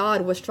realized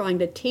God was trying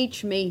to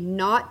teach me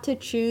not to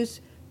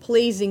choose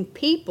pleasing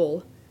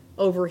people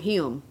over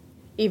him.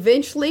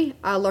 Eventually,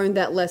 I learned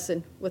that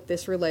lesson with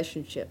this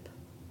relationship.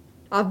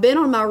 I've been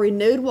on my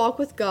renewed walk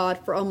with God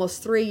for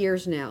almost 3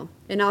 years now,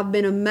 and I've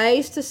been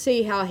amazed to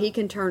see how he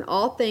can turn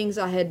all things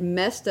I had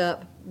messed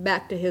up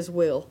back to his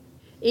will,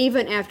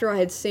 even after I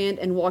had sinned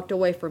and walked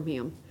away from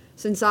him.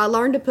 Since I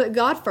learned to put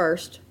God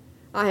first,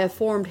 I have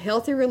formed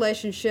healthy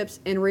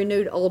relationships and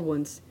renewed old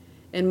ones,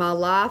 and my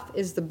life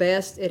is the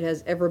best it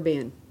has ever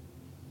been.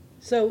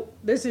 So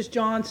this is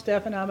John,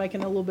 Steph, and I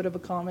making a little bit of a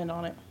comment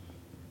on it.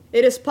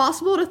 It is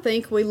possible to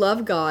think we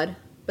love God,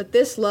 but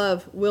this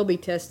love will be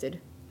tested.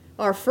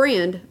 Our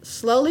friend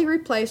slowly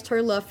replaced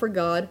her love for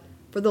God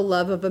for the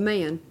love of a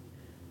man.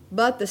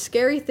 But the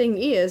scary thing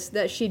is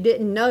that she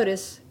didn't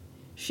notice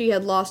she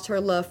had lost her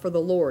love for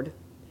the Lord.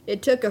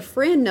 It took a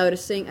friend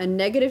noticing a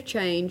negative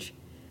change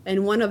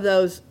and one of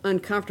those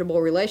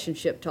uncomfortable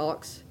relationship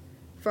talks,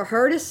 for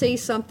her to see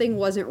something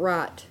wasn't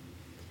right.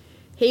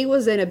 He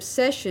was an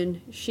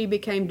obsession she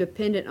became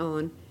dependent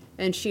on,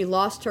 and she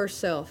lost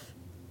herself.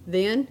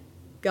 Then,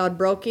 God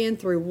broke in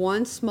through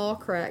one small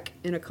crack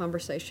in a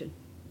conversation.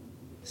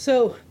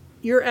 So,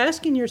 you're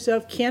asking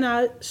yourself, can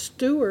I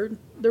steward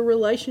the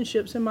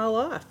relationships in my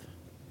life?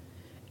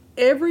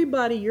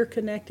 Everybody you're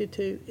connected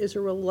to is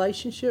a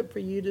relationship for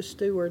you to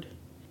steward.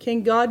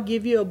 Can God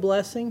give you a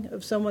blessing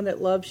of someone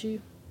that loves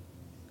you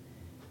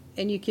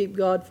and you keep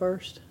God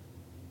first?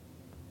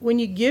 When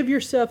you give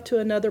yourself to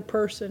another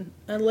person,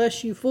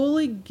 unless you've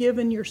fully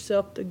given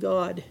yourself to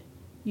God,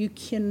 you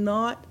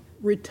cannot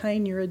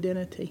retain your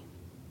identity.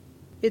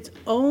 It's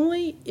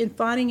only in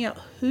finding out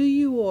who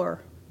you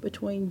are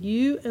between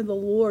you and the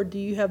Lord do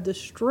you have the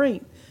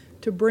strength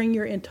to bring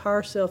your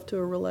entire self to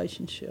a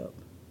relationship.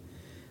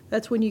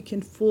 That's when you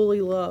can fully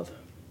love.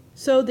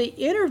 So the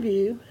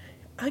interview,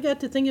 I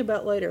got to think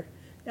about later.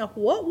 Now,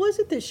 what was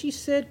it that she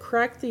said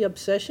cracked the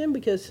obsession?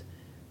 Because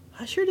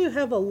I sure do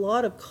have a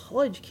lot of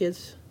college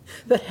kids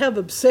that have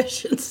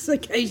obsessions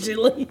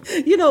occasionally.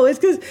 It's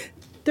because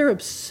they're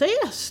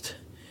obsessed.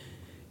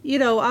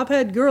 I've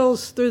had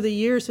girls through the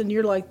years and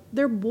you're like,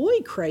 they're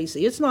boy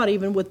crazy. It's not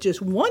even with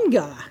just one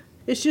guy.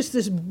 It's just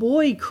this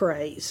boy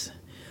craze.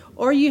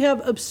 Or you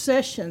have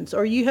obsessions,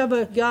 or you have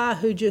a guy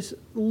who just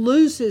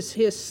loses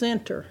his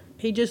center.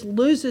 He just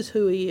loses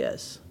who he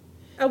is.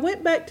 I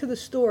went back to the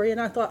story and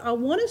I thought, I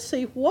want to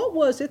see what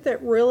was it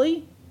that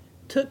really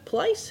took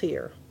place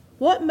here.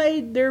 What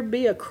made there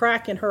be a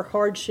crack in her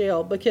hard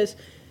shell? Because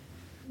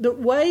the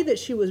way that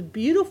she was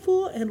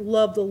beautiful and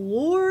loved the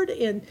Lord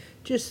and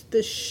just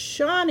this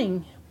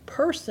shining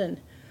person,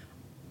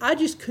 I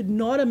just could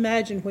not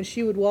imagine when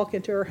she would walk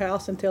into her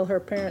house and tell her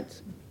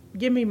parents,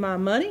 give me my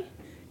money,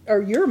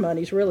 or your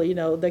money's really,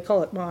 they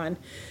call it mine,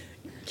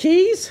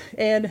 keys,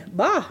 and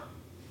bye.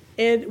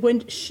 And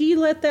when she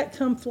let that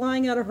come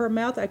flying out of her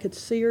mouth, I could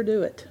see her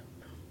do it.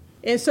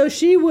 And so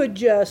she would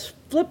just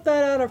flip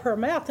that out of her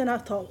mouth, and I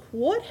thought,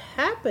 what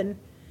happened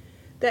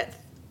that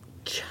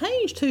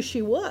changed who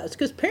she was?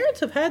 Because parents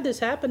have had this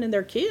happen in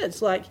their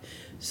kids. Like,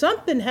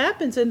 something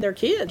happens in their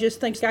kid just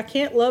thinks, I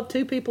can't love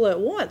two people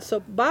at once. So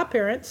bye,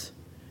 parents.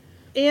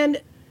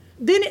 And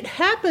then it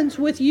happens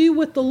with you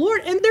with the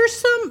Lord. And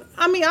there's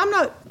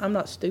I'm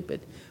not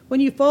stupid.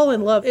 When you fall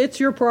in love, it's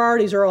your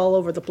priorities are all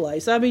over the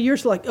place. You're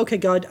just like, okay,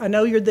 God, I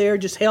know you're there.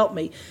 Just help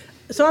me.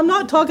 So I'm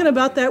not talking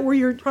about that where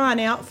you're crying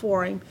out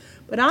for him.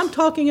 But I'm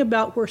talking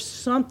about where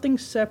something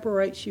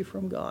separates you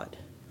from God.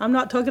 I'm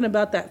not talking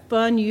about that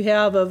fun you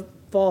have of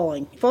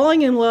falling.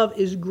 Falling in love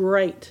is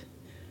great.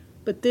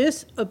 But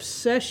this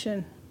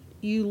obsession,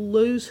 you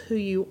lose who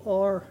you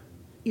are.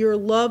 Your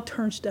love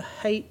turns to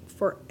hate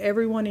for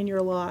everyone in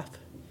your life.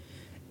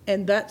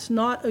 And that's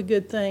not a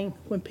good thing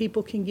when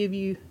people can give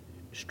you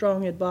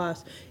strong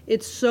advice.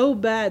 It's so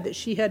bad that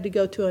she had to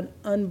go to an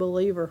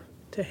unbeliever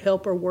to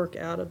help her work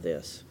out of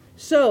this.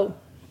 So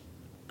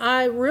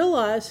I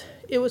realized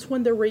it was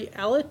when the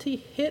reality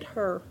hit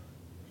her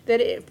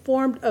that it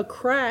formed a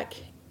crack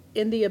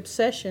in the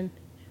obsession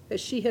that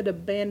she had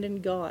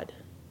abandoned God.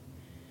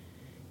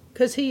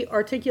 Because he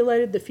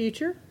articulated the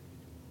future,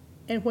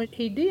 and when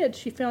he did,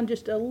 she found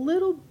just a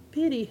little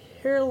bitty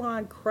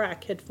hairline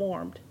crack had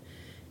formed.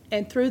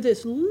 And through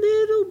this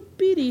little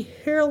bitty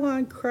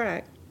hairline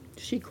crack,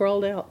 she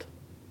crawled out.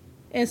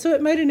 And so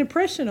it made an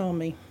impression on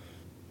me.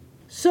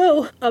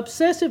 So,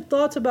 obsessive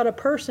thoughts about a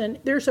person,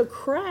 there's a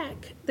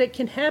crack that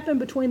can happen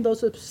between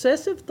those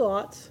obsessive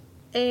thoughts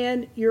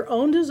and your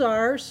own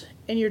desires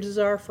and your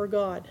desire for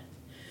God.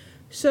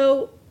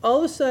 So, all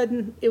of a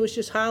sudden, it was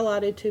just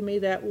highlighted to me,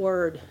 that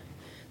word,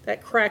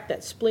 that crack,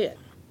 that split.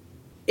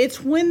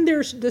 It's when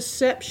there's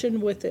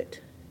deception with it,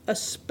 a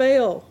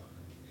spell,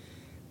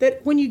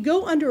 that when you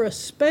go under a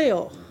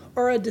spell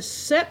or a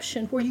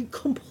deception where you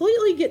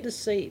completely get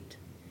deceived,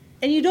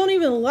 and you don't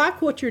even like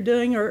what you're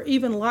doing or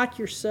even like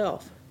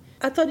yourself.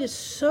 I thought it's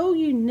so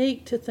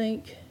unique to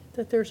think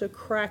that there's a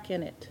crack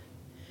in it,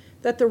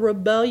 that the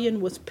rebellion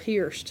was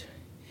pierced.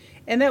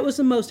 And that was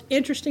the most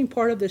interesting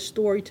part of this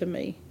story to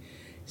me,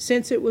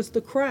 since it was the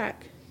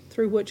crack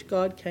through which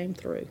God came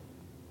through.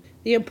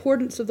 The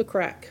importance of the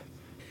crack.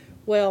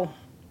 Well,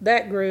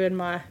 that grew in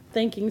my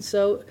thinking,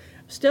 so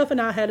Steph and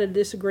I had a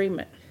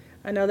disagreement.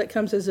 I know that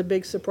comes as a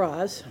big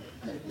surprise.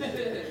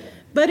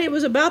 But it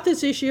was about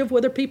this issue of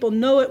whether people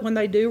know it when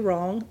they do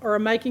wrong or are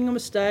making a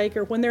mistake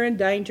or when they're in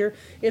danger,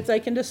 if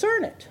they can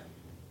discern it.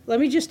 Let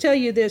me just tell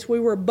you this. We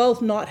were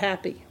both not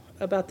happy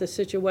about this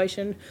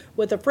situation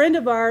with a friend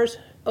of ours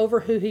over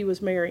who he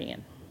was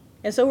marrying.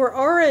 And so we're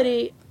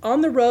already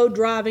on the road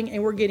driving,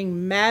 and we're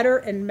getting madder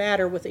and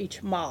madder with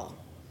each mile.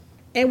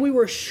 And we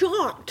were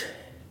shocked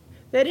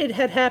that it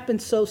had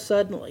happened so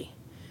suddenly.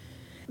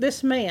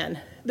 This man,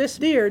 this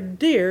dear,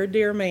 dear,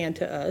 dear man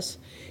to us,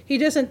 he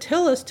doesn't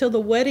tell us till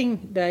the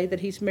wedding day that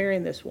he's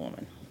marrying this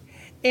woman.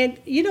 And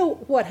you know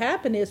what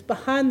happened is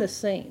behind the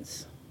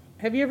scenes.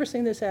 Have you ever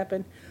seen this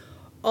happen?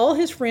 All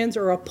his friends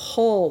are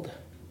appalled.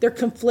 They're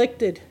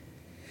conflicted.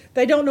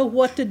 They don't know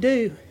what to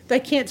do. They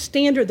can't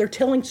stand her. They're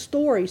telling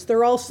stories.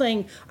 They're all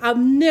saying, I've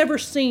never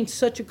seen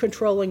such a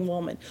controlling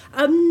woman.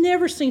 I've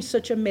never seen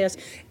such a mess.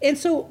 And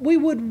so we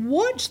would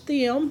watch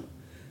them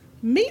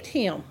meet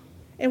him.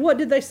 And what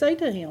did they say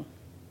to him?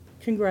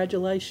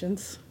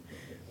 Congratulations.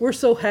 We're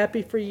so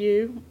happy for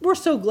you. We're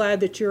so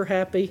glad that you're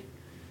happy.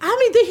 I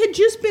mean, they had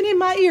just been in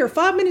my ear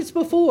 5 minutes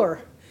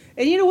before.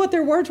 And you know what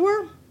their words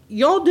were?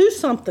 Y'all do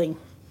something.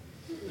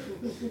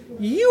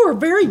 You are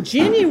very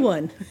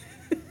genuine.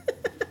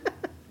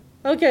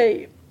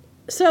 Okay,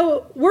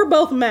 so we're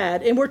both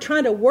mad, and we're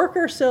trying to work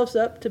ourselves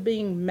up to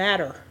being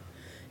madder,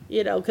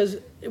 because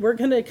we're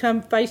going to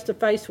come face to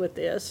face with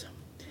this.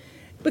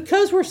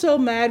 Because we're so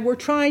mad, we're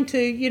trying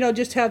to,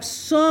 just have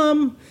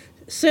some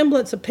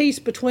semblance of peace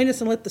between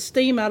us and let the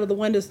steam out of the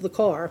windows of the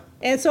car.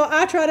 And so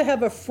I try to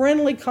have a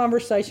friendly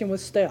conversation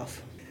with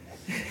Steph.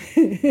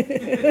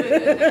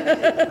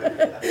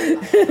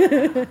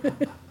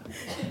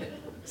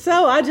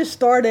 So I just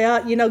start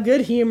out,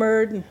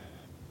 good-humored,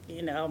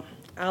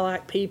 I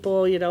like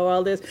people,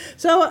 all this.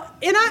 So,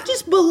 and I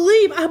just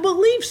I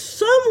believe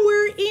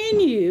somewhere in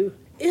you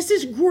is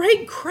this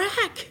great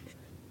crack.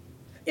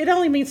 It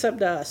only means something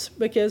to us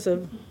because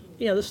of,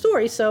 the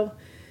story. So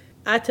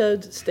I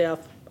told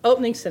Steph,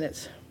 opening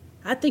sentence,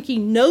 I think he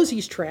knows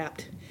he's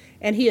trapped,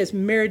 and he is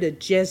married to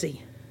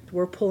Jesse.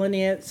 We're pulling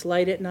in, it's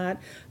late at night.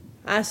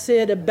 I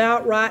said,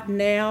 about right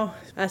now,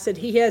 I said,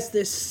 he has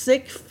this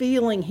sick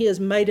feeling he has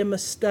made a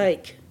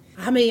mistake.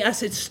 I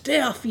said,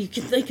 Steph, you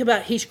can think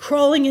about it. He's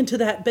crawling into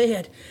that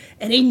bed,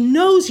 and he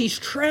knows he's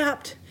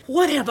trapped.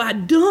 What have I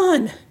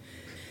done?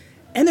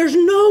 And there's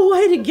no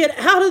way to get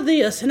out of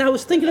this. And I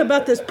was thinking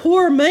about this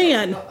poor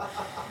man.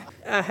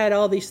 I had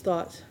all these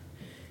thoughts.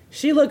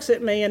 She looks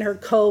at me in her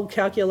cold,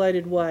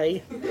 calculated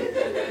way,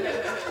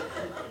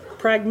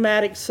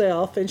 pragmatic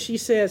self, and she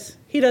says,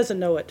 he doesn't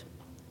know it.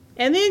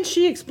 And then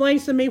she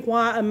explains to me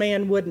why a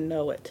man wouldn't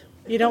know it.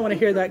 You don't want to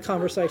hear that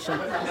conversation.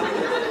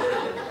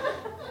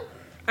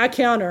 I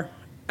counter.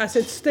 I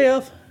said,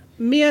 Steph,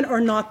 men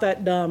are not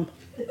that dumb.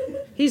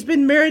 He's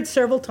been married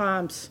several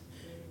times.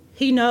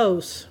 He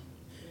knows.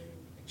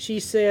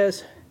 She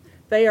says,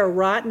 they are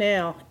right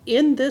now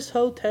in this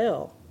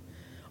hotel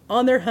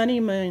on their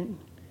honeymoon.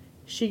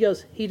 She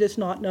goes, he does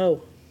not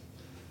know.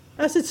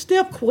 I said,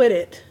 Steph, quit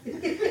it.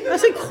 I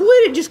said,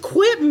 quit it. Just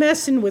quit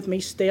messing with me,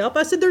 Steph.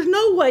 I said, there's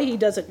no way he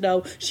doesn't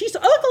know. She's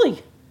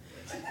ugly.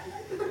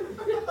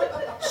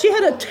 She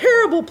had a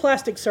terrible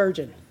plastic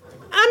surgeon.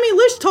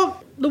 Let's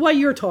talk the way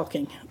you're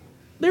talking.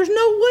 There's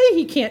no way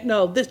he can't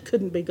know. This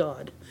couldn't be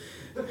God.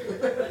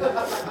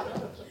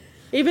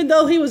 Even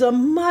though he was a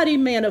mighty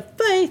man of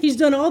faith, he's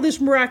done all these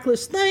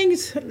miraculous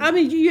things.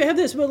 You have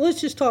this, but let's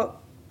just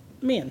talk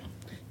men.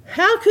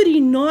 How could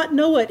he not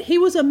know it? He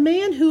was a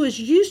man who is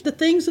used to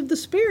things of the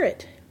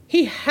Spirit.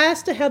 He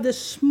has to have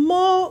this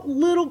small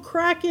little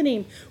crack in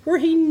him where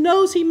he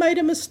knows he made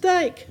a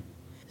mistake.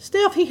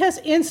 Steph, he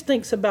has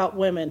instincts about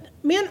women.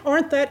 Men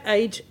aren't that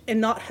age and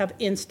not have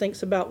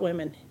instincts about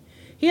women.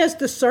 He has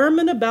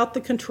discernment about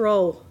the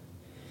control.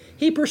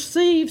 He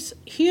perceives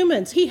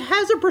humans. He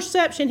has a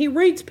perception. He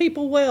reads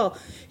people well.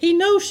 He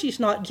knows she's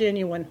not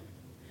genuine.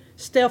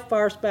 Steph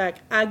fires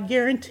back, I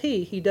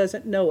guarantee he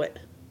doesn't know it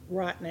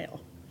right now.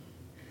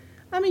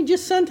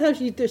 Just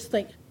sometimes you just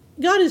think,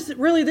 God, is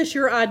really this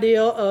your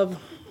idea of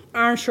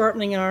iron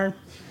sharpening iron?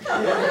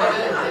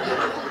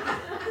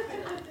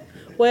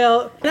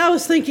 Well, and I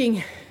was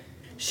thinking,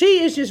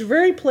 she is just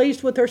very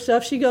pleased with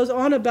herself. She goes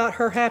on about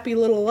her happy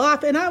little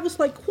life. And I was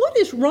like, what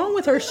is wrong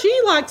with her? She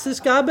likes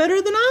this guy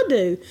better than I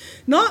do.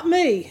 Not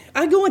me.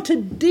 I go into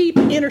deep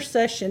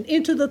intercession,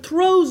 into the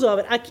throes of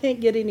it. I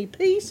can't get any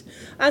peace.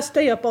 I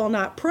stay up all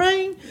night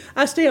praying.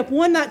 I stay up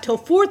one night till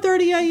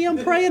 4:30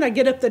 a.m. praying. I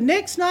get up the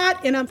next night,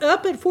 and I'm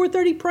up at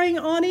 4:30 praying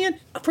on in.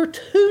 For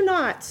 2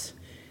 nights,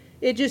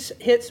 it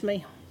just hits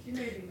me. You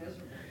made me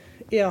miserable.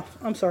 Yeah,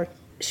 I'm sorry.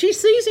 She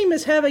sees him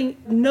as having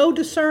no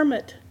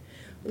discernment,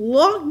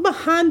 locked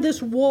behind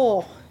this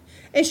wall.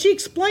 And she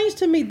explains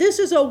to me, this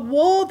is a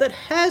wall that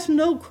has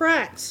no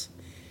cracks.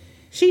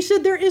 She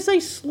said there is a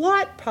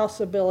slight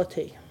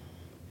possibility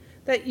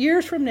that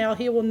years from now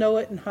he will know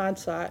it in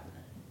hindsight.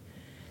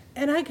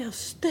 And I go,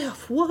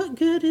 Steph, what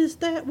good is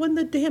that when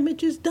the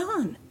damage is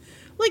done?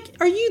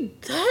 Are you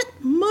that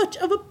much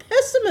of a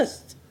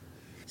pessimist?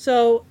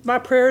 So my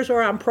prayers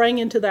are, I'm praying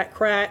into that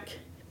crack,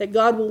 that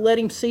God will let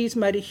him see he's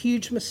made a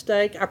huge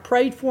mistake. I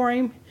prayed for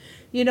him.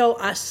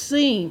 I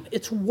see him.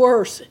 It's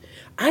worse.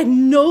 I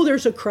know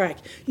there's a crack.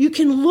 You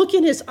can look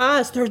in his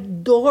eyes. They're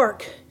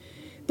dark.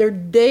 They're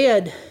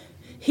dead.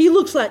 He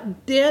looks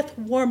like death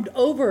warmed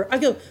over. I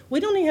go, we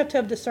don't even have to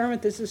have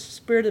discernment. There's a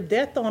spirit of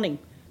death on him.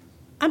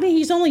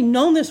 He's only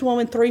known this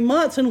woman 3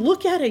 months, and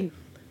look at him.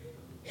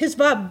 His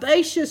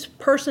vivacious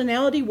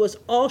personality was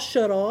all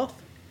shut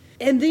off.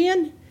 And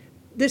then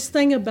this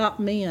thing about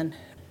men.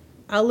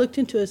 I looked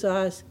into his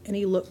eyes, and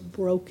he looked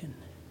broken,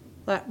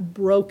 like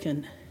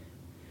broken.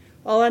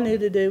 All I knew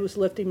to do was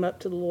lift him up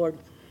to the Lord.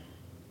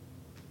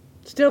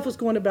 Steph was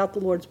going about the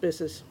Lord's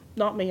business,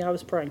 not me. I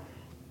was praying.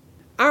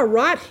 I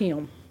write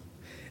him.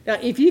 Now,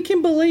 if you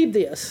can believe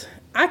this,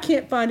 I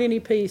can't find any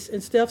peace.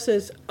 And Steph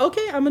says,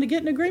 okay, I'm going to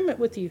get in agreement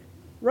with you.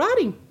 Write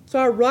him. So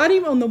I write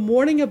him on the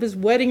morning of his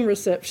wedding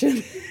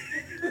reception.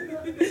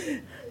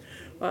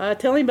 I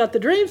tell him about the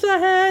dreams I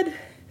had,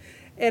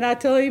 and I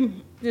tell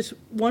him just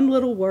one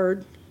little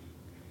word,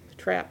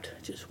 trapped,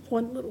 just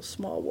one little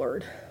small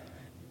word.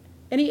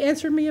 And he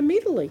answered me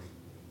immediately.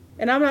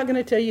 And I'm not going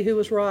to tell you who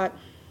was right.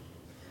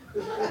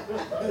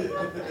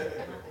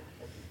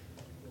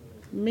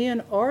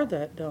 Men are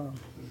that dumb.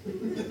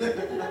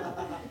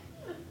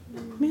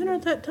 Men are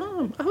that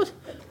dumb. I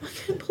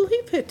can't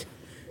believe it.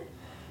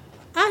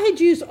 I had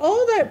used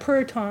all that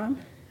prayer time.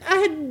 I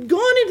had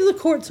gone into the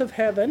courts of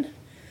heaven.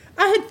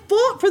 I had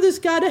fought for this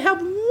guy to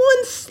have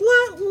one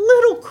slight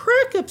little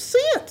crack of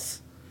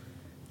sense.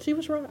 She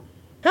was right.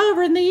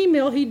 However, in the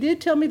email, he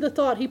did tell me the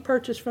thought he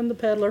purchased from the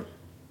peddler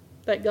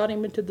that got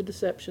him into the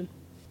deception.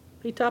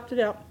 He topped it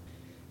out.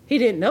 He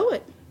didn't know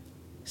it.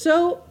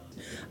 So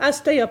I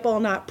stay up all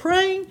night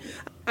praying.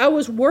 I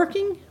was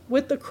working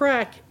with the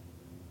crack,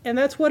 and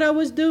that's what I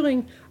was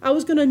doing. I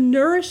was going to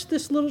nourish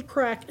this little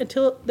crack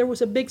until there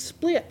was a big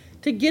split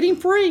to get him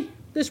free.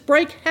 This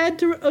break had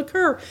to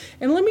occur.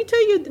 And let me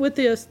tell you with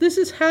this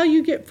is how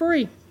you get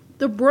free.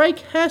 The break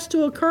has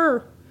to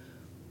occur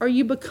or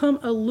you become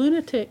a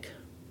lunatic.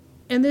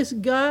 And this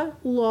guy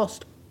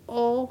lost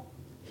all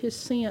his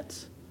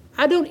sense.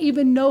 I don't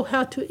even know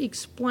how to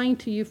explain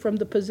to you from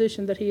the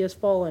position that he has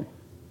fallen.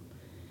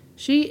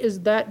 She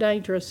is that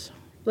dangerous.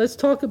 Let's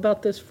talk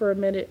about this for a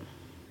minute,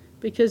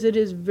 because it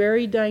is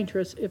very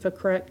dangerous if a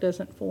crack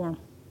doesn't form.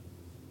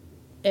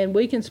 And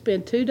we can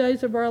spend 2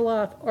 days of our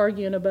life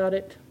arguing about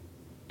it,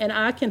 and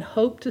I can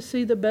hope to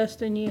see the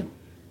best in you.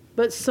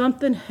 But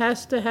something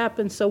has to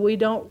happen so we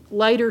don't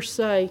later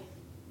say,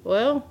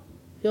 well,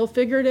 he'll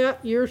figure it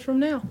out years from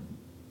now.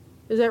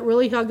 Is that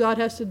really how God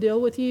has to deal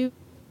with you?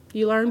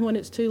 You learn when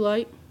it's too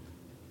late.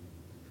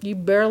 You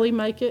barely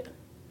make it,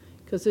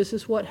 because this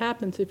is what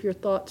happens if your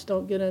thoughts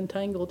don't get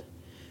untangled.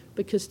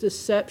 Because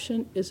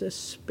deception is a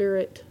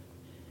spirit,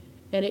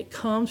 and it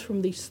comes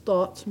from these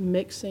thoughts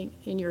mixing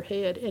in your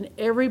head. And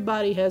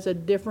everybody has a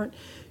different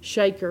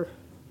shaker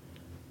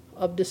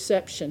of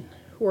deception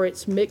where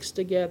it's mixed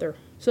together.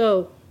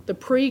 So the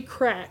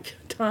pre-crack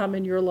time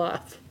in your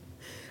life.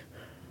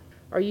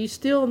 Are you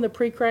still in the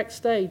pre-crack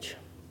stage?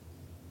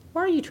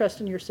 Why are you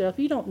trusting yourself?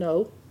 You don't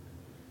know.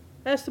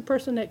 Ask the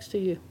person next to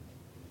you.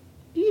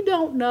 You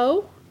don't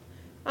know.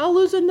 I'll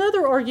lose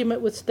another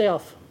argument with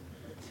Steph.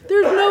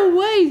 There's no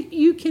way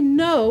you can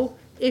know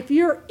if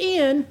you're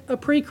in a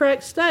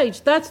pre-crack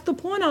stage. That's the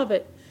point of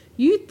it.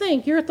 You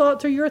think your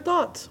thoughts are your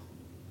thoughts.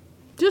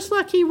 Just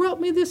like he wrote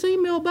me this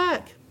email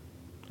back.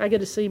 I get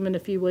to see him in a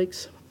few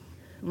weeks.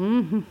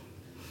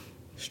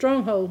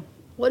 Stronghold.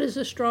 What is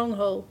a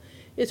stronghold?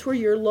 It's where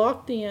you're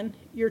locked in,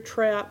 you're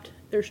trapped,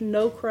 there's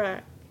no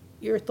crack.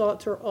 Your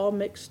thoughts are all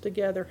mixed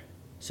together.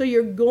 So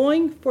you're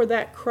going for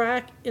that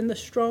crack in the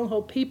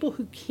stronghold. People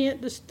who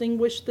can't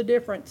distinguish the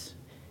difference.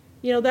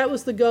 You know, that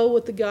was the goal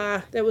with the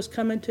guy that was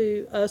coming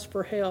to us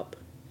for help.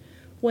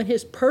 When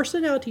his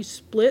personality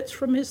splits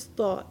from his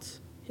thoughts,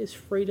 his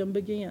freedom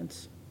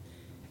begins.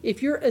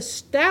 If you're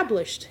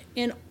established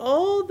in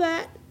all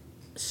that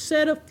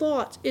set of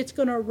thoughts, it's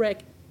going to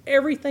wreck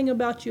everything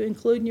about you,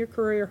 including your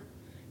career,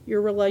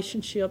 your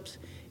relationships.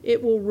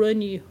 It will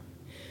ruin you.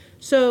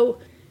 So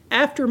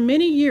after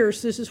many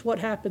years, this is what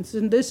happens,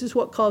 and this is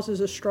what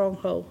causes a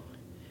stronghold.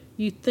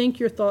 You think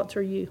your thoughts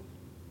are you.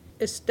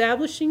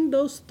 Establishing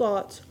those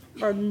thoughts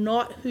are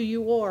not who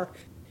you are.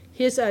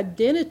 His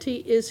identity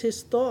is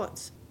his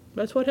thoughts.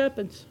 That's what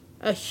happens.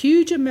 A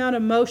huge amount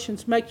of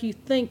emotions make you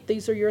think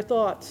these are your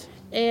thoughts.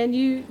 And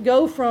you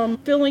go from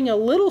feeling a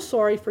little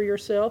sorry for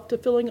yourself to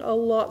feeling a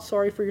lot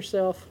sorry for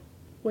yourself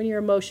when your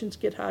emotions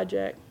get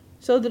hijacked.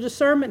 So the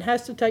discernment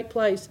has to take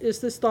place. Is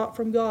this thought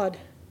from God?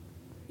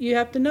 You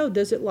have to know,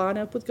 does it line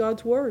up with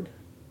God's word?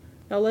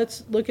 Now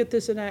let's look at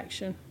this in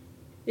action.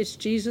 It's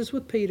Jesus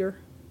with Peter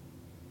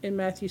in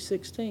Matthew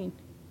 16.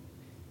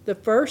 The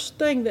first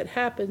thing that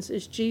happens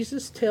is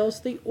Jesus tells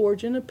the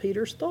origin of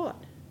Peter's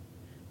thought.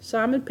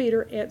 Simon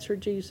Peter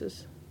answered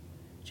Jesus.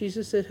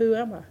 Jesus said, "Who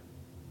am I?"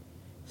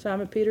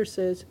 Simon Peter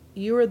says,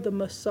 "You are the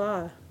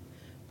Messiah,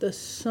 the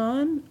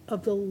Son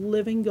of the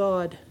living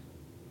God."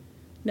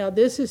 Now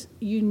this is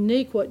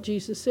unique what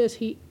Jesus says.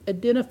 He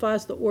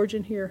identifies the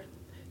origin here.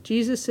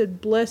 Jesus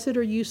said, "Blessed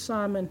are you,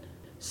 Simon,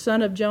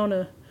 son of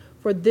Jonah,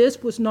 for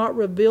this was not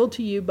revealed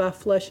to you by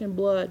flesh and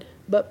blood,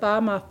 but by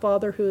my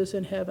Father who is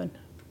in heaven."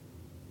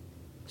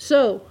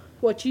 So,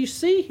 what you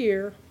see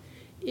here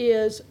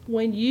is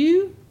when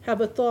you have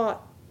a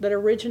thought that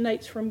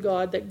originates from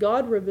God, that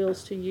God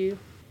reveals to you,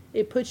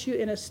 it puts you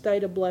in a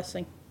state of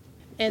blessing.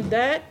 And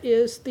that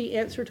is the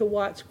answer to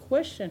White's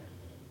question.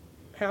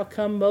 How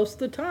come most of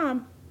the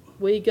time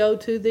we go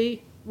to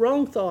the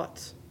wrong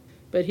thoughts?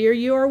 But here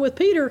you are with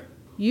Peter.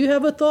 You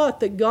have a thought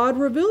that God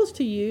reveals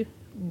to you.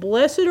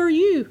 Blessed are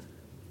you,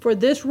 for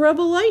this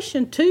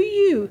revelation to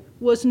you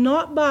was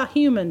not by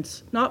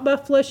humans, not by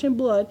flesh and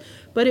blood,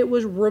 but it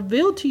was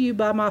revealed to you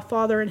by my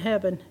Father in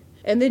heaven.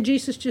 And then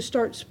Jesus just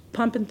starts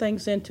pumping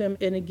things into him,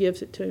 and he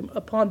gives it to him.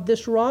 Upon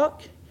this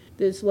rock,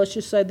 let's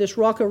just say this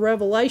rock of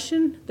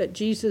revelation, that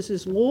Jesus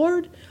is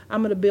Lord.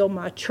 I'm going to build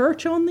my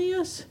church on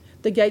this.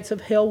 The gates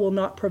of hell will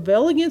not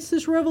prevail against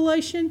this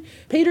revelation.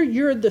 Peter,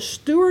 you're the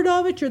steward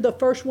of it. You're the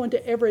first one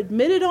to ever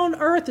admit it on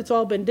earth. It's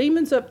all been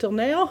demons up till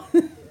now.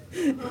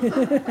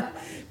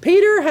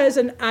 Peter has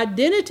an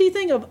identity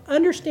thing of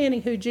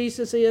understanding who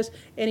Jesus is,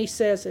 and he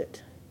says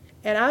it.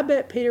 And I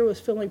bet Peter was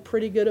feeling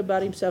pretty good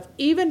about himself,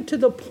 even to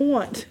the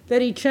point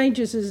that he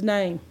changes his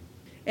name.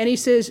 And he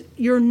says,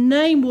 your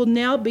name will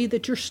now be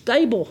that you're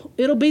stable.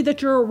 It'll be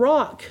that you're a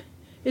rock.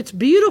 It's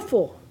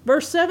beautiful.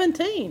 Verse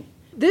 17.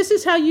 This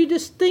is how you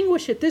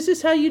distinguish it. This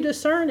is how you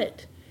discern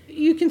it.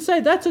 You can say,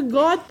 that's a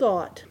God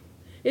thought.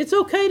 It's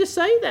okay to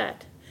say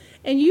that.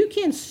 And you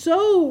can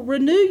so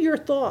renew your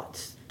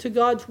thoughts to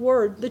God's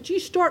word that you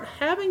start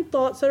having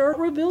thoughts that are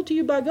revealed to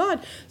you by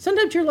God.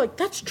 Sometimes you're like,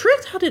 that's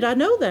truth. How did I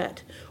know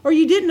that? Or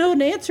you didn't know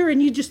an answer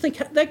and you just think,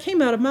 that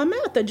came out of my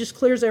mouth. That just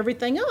clears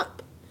everything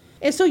up.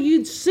 And so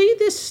you'd see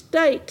this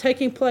state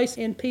taking place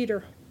in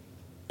Peter.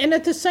 And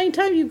at the same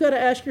time, you've got to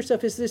ask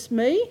yourself, is this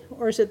me?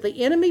 Or is it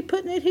the enemy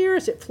putting it here?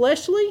 Is it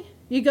fleshly?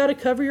 You got to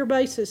cover your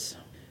bases.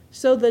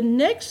 So the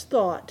next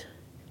thought,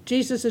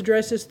 Jesus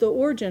addresses the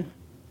origin.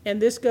 And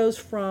this goes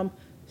from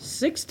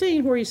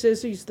 16, where he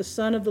says he's the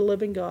Son of the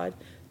living God,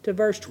 to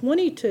verse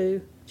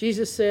 22,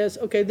 Jesus says,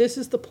 okay, this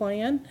is the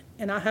plan,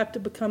 and I have to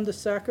become the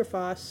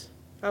sacrifice.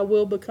 I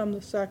will become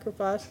the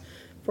sacrifice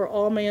for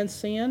all man's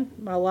sin.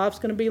 My life's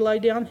going to be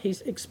laid down.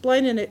 He's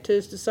explaining it to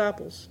his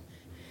disciples.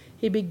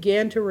 He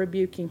began to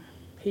rebuke him.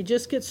 He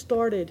just gets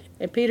started.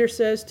 And Peter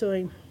says to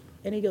him,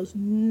 and he goes,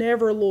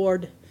 never,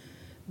 Lord,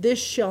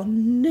 this shall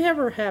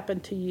never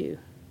happen to you.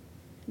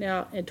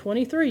 Now, in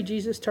 23,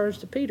 Jesus turns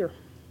to Peter.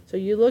 So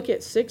you look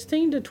at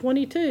 16 to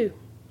 22,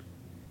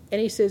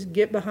 and he says,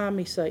 get behind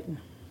me, Satan.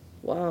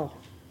 Wow.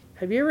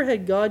 Have you ever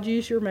had God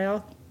use your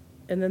mouth,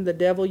 and then the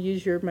devil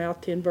use your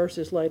mouth 10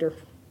 verses later?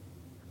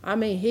 I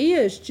mean, he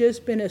has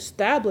just been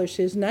established.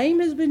 His name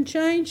has been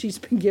changed. He's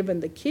been given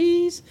the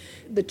keys.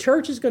 The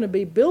church is going to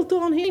be built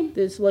on him.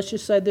 Let's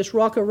just say this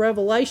rock of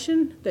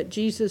revelation, that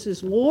Jesus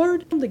is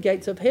Lord. The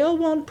gates of hell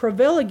won't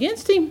prevail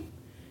against him.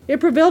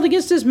 It prevailed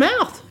against his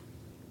mouth.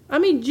 I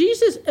mean,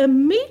 Jesus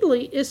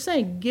immediately is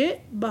saying,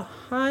 get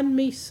behind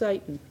me,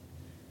 Satan.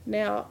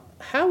 Now,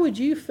 how would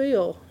you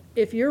feel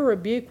if your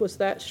rebuke was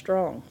that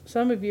strong?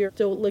 Some of you are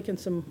still licking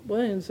some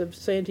wounds of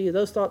saying to you,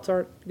 those thoughts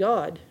aren't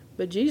God.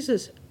 But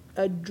Jesus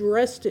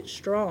addressed it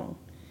strong.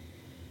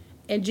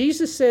 And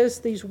Jesus says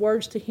these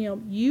words to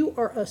him, you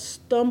are a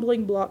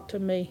stumbling block to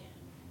me.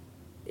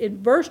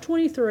 In verse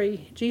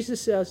 23,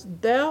 Jesus says,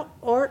 thou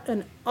art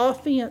an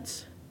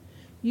offense.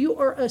 You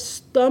are a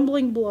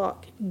stumbling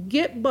block.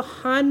 Get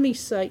behind me,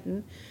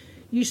 Satan.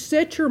 You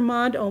set your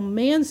mind on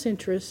man's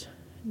interests,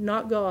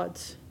 not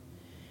God's.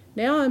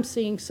 Now I'm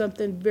seeing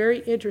something very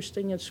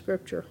interesting in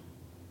Scripture.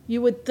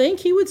 You would think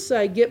he would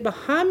say, get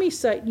behind me,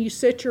 Satan. You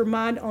set your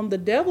mind on the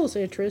devil's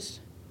interests,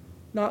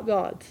 not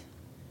God's.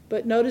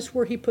 But notice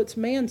where he puts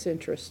man's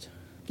interest.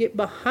 Get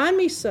behind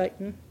me,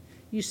 Satan.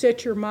 You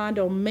set your mind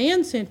on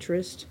man's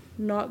interest,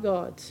 not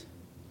God's.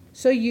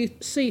 So you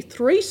see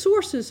three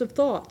sources of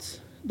thoughts.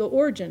 The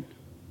origin,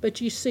 but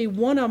you see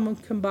one of them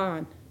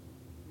combined.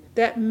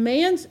 That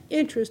man's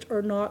interests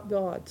are not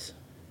God's.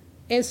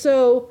 And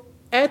so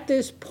at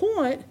this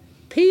point,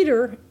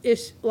 Peter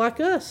is like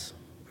us.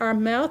 Our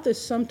mouth is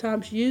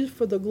sometimes used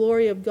for the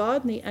glory of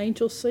God, and the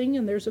angels sing,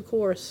 and there's a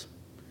chorus.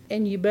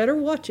 And you better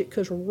watch it,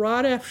 because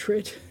right after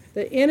it,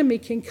 the enemy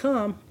can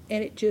come,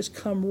 and it just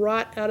come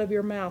right out of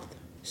your mouth.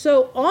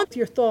 So on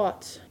your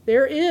thoughts,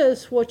 there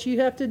is what you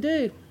have to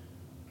do.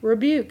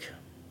 Rebuke.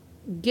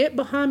 Get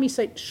behind me,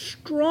 Satan.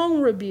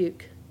 Strong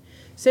rebuke.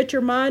 Set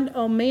your mind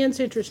on man's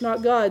interest,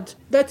 not God's.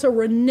 That's a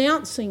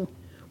renouncing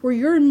where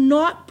you're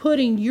not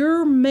putting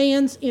your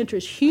man's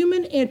interest,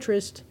 human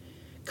interest,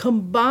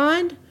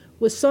 combined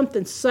with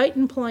something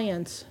Satan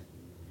plans.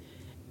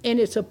 And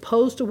it's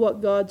opposed to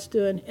what God's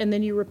doing. And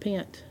then you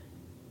repent.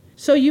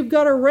 So you've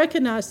got to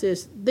recognize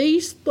this.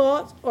 These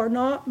thoughts are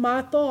not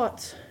my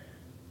thoughts.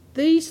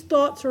 These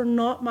thoughts are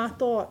not my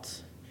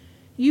thoughts.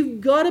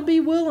 You've got to be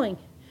willing.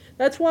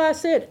 That's why I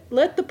said,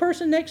 let the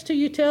person next to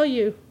you tell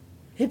you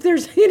if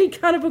there's any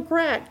kind of a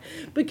crack,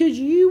 because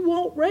you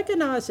won't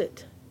recognize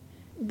it.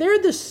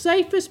 They're the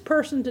safest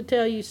person to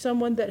tell you,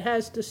 someone that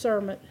has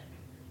discernment.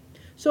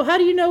 So how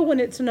do you know when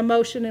it's an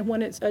emotion and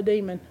when it's a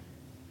demon?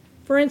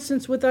 For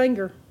instance, with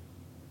anger.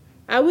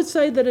 I would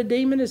say that a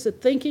demon is a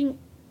thinking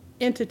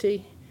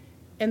entity,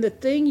 and the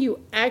thing you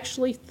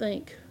actually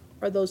think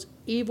are those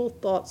evil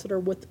thoughts that are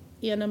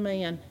within a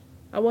man.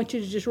 I want you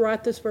to just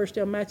write this verse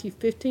down, Matthew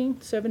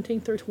 15, 17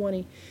 through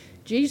 20.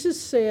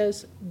 Jesus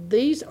says,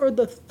 these are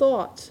the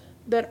thoughts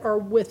that are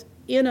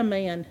within a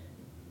man.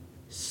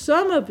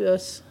 Some of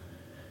us,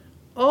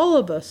 all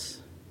of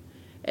us,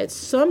 at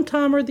some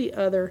time or the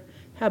other,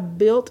 have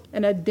built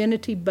an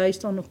identity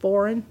based on the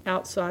foreign,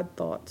 outside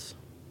thoughts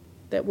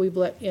that we've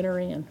let enter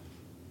in.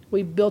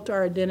 We've built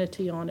our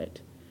identity on it.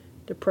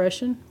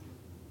 Depression,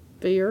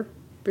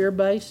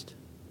 fear-based,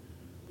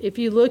 If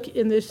you look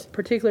in this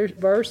particular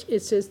verse,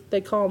 it says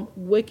they call them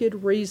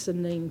wicked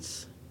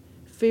reasonings.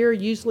 Fear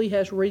usually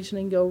has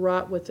reasoning go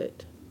right with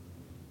it.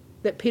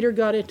 That Peter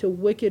got into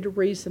wicked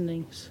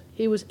reasonings.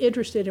 He was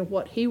interested in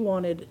what he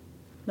wanted,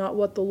 not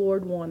what the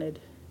Lord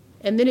wanted.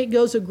 And then it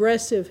goes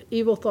aggressive,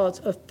 evil thoughts,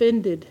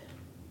 offended,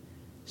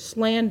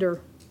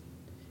 slander.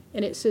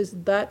 And it says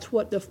that's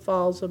what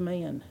defiles a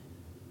man.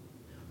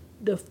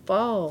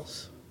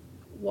 Defiles.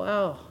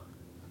 Wow.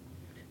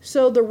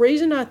 So the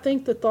reason I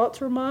think the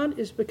thoughts are mine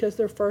is because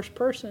they're first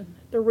person.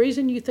 The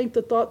reason you think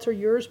the thoughts are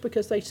yours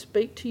because they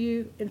speak to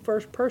you in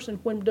first person.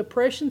 When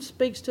depression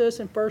speaks to us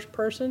in first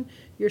person,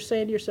 you're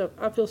saying to yourself,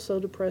 I feel so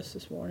depressed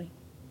this morning.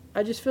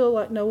 I just feel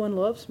like no one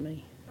loves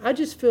me. I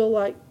just feel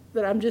like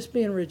that I'm just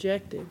being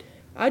rejected.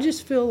 I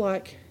just feel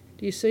like,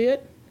 do you see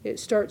it?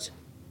 It's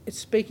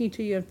speaking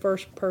to you in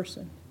first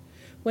person.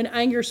 When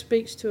anger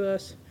speaks to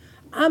us,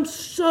 I'm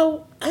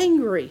so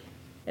angry.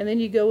 And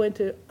then you go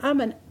into, I'm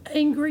an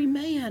angry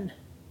man.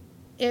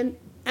 And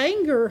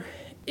anger,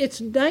 it's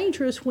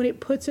dangerous when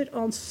it puts it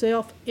on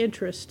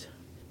self-interest.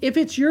 If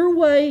it's your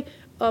way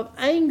of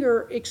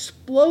anger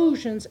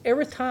explosions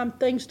every time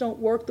things don't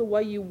work the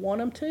way you want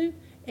them to,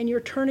 and you're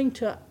turning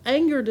to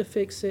anger to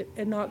fix it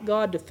and not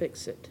God to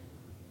fix it.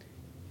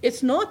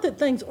 It's not that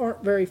things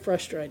aren't very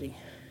frustrating.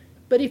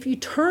 But if you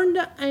turn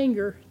to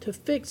anger to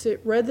fix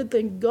it rather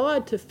than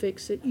God to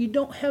fix it, you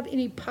don't have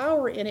any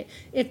power in it.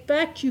 In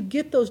fact, you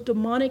get those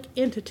demonic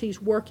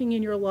entities working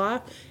in your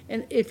life.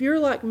 And if you're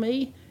like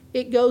me,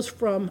 it goes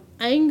from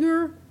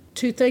anger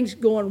to things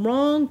going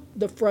wrong,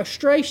 the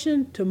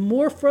frustration to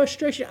more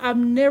frustration. I've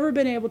never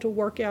been able to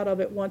work out of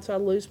it once I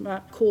lose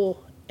my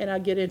cool and I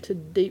get into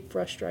deep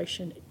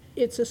frustration.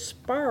 It's a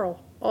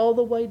spiral all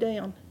the way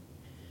down.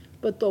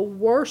 But the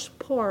worst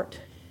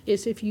part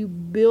is if you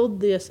build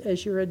this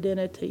as your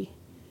identity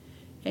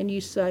and you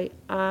say,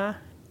 I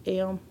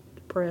am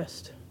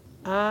depressed.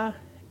 I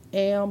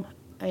am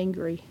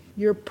angry.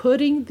 You're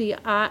putting the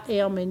I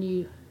am in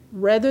you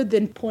rather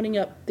than pointing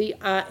up the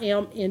I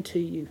am into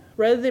you,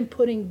 rather than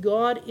putting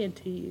God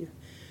into you.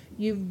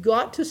 You've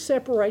got to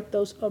separate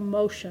those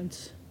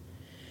emotions.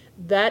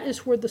 That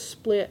is where the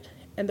split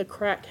and the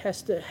crack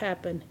has to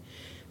happen.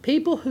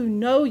 People who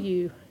know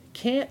you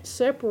can't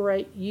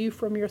separate you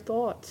from your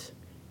thoughts.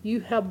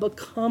 You have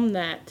become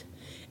that.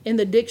 In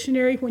the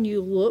dictionary, when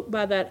you look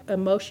by that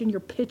emotion,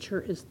 your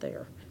picture is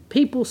there.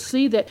 People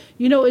see that.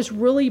 You know, it's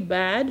really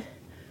bad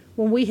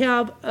when we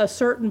have a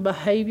certain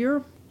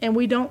behavior and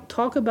we don't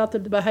talk about the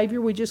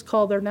behavior, we just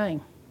call their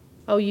name.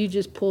 Oh, you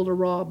just pulled a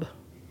Rob.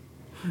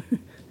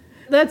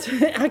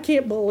 I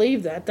can't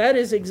believe that. That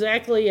is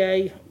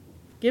exactly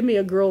give me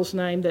a girl's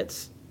name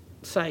that's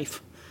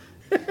safe.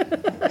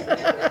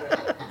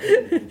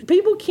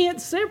 People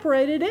can't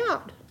separate it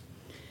out.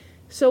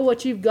 So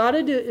what you've got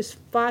to do is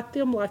fight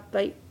them like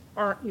they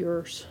aren't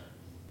yours.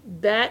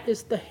 That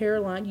is the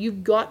hairline.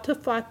 You've got to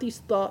fight these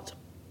thoughts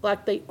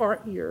like they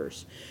aren't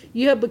yours.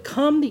 You have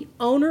become the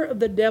owner of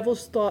the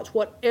devil's thoughts,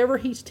 whatever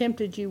he's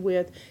tempted you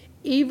with.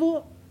 Eve,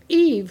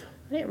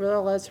 I didn't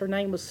realize her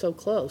name was so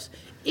close.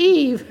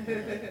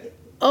 Eve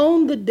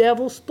owned the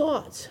devil's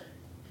thoughts.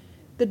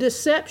 The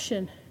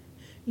deception.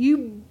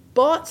 You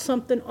bought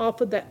something off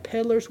of that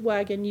peddler's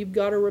wagon. You've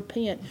got to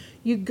repent.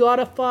 You've got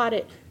to fight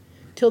it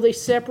till they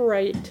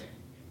separate it,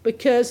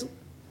 because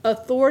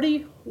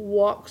authority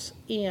walks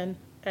in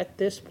at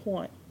this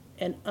point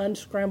and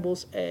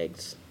unscrambles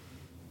eggs.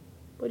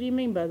 What do you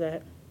mean by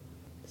that?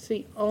 It's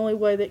the only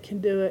way that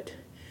can do it.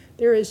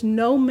 There is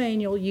no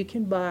manual you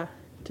can buy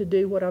to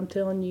do what I'm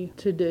telling you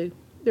to do.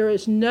 There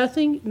is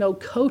nothing, no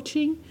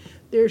coaching,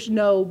 there's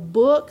no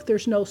book,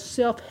 there's no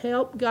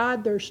self-help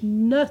guide, there's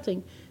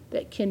nothing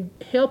that can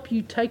help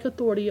you take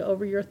authority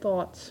over your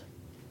thoughts.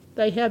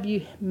 They have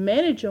you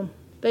manage them.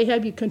 They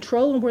have you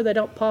control them where they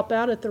don't pop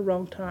out at the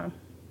wrong time.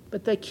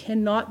 But they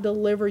cannot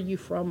deliver you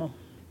from them.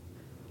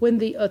 When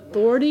the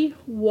authority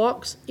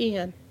walks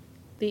in,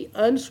 the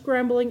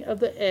unscrambling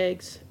of the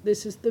eggs,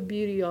 this is the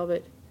beauty of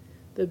it.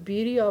 The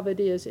beauty of it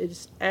is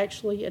it's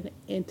actually an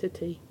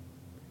entity.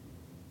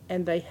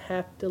 And they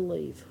have to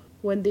leave.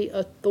 When the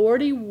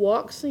authority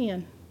walks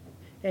in,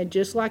 and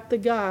just like the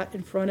guy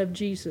in front of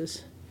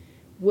Jesus,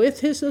 with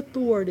his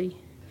authority,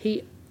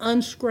 he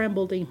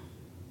unscrambled him.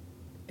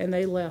 And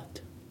they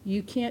left.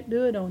 You can't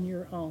do it on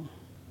your own.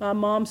 My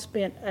mom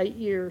spent 8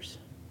 years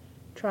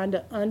trying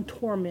to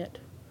untorment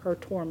her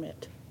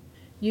torment.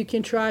 You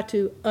can try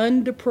to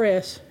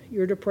undepress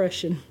your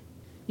depression.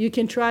 You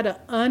can try to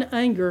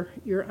unanger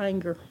your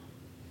anger.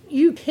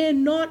 You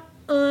cannot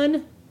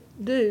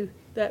undo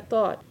that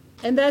thought.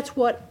 And that's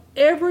what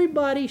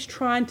everybody's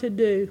trying to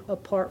do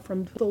apart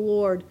from the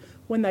Lord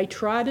when they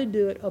try to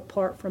do it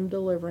apart from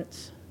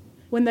deliverance.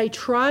 When they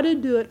try to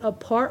do it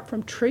apart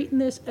from treating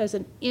this as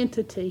an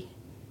entity,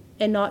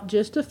 and not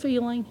just a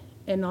feeling,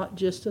 and not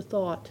just a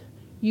thought.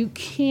 You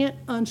can't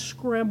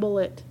unscramble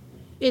it.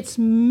 It's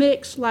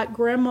mixed like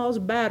grandma's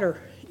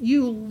batter.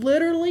 You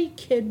literally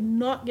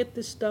cannot get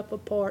this stuff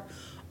apart.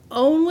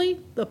 Only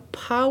the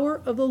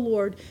power of the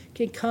Lord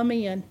can come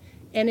in,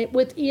 and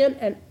within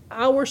an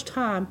hour's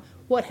time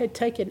what had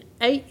taken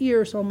 8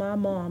 years on my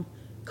mom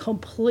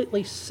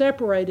completely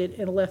separated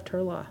and left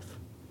her life.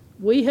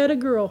 We had a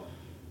girl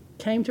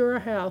came to our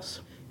house.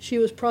 She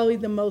was probably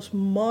the most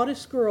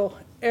modest girl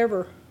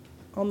ever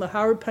on the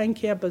Howard Payne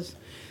campus.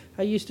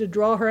 I used to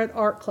draw her at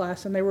art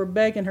class, and they were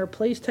begging her,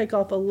 please take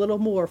off a little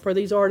more for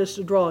these artists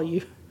to draw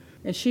you.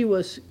 And she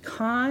was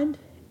kind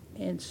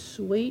and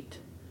sweet,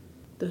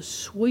 the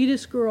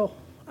sweetest girl.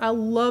 I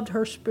loved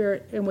her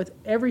spirit, and with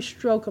every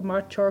stroke of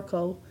my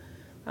charcoal,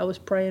 I was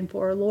praying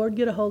for her. Lord,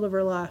 get a hold of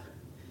her life.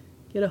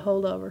 Get a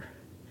hold of her.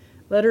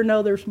 Let her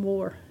know there's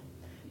more.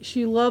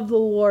 She loved the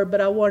Lord, but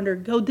I wanted her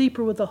to go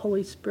deeper with the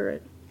Holy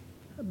Spirit.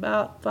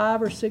 About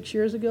 5 or 6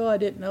 years ago, I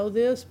didn't know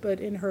this, but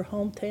in her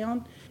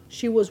hometown,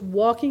 she was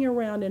walking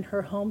around in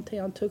her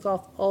hometown, took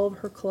off all of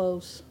her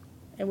clothes,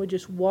 and would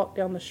just walk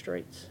down the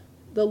streets.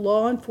 The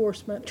law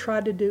enforcement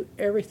tried to do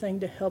everything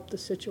to help the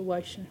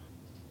situation.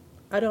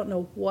 I don't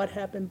know what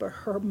happened, but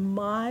her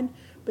mind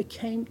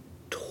became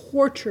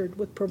tortured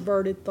with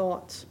perverted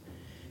thoughts.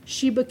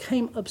 She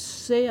became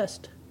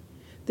obsessed.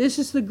 This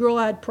is the girl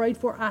I had prayed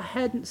for. I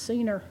hadn't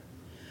seen her.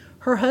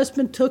 Her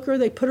husband took her.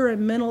 They put her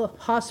in mental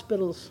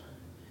hospitals.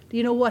 Do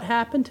you know what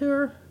happened to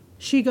her?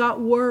 She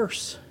got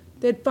worse.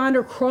 They'd find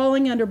her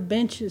crawling under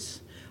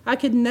benches. I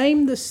could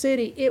name the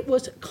city. It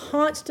was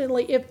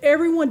constantly, if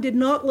everyone did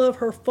not love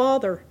her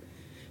father,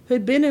 who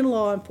had been in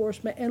law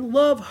enforcement, and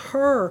love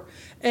her,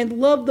 and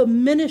love the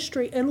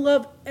ministry, and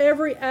love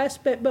every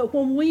aspect. But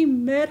when we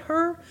met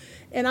her,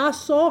 and I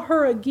saw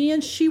her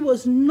again, she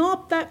was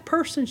not that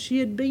person she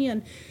had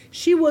been.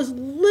 She was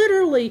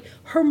literally,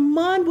 her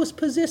mind was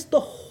possessed.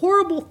 The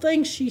horrible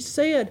things she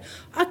said,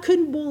 I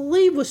couldn't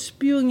believe was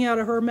spewing out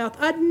of her mouth.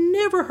 I'd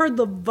never heard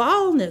the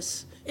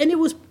vileness. And it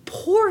was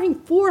pouring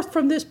forth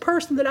from this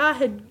person that I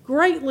had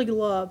greatly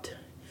loved.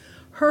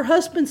 Her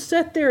husband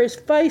sat there, his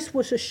face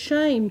was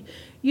ashamed.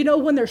 You know,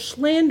 when they're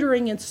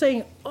slandering and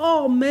saying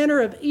all manner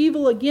of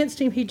evil against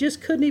him, he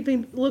just couldn't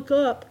even look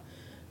up.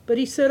 But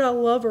he said, I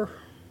love her.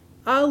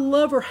 I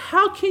love her.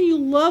 How can you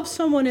love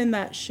someone in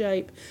that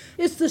shape?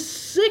 It's the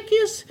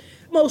sickest,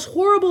 most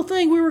horrible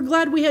thing. We were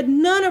glad we had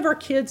none of our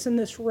kids in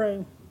this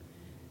room.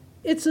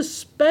 It's a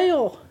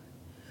spell.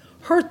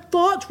 Her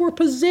thoughts were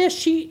possessed.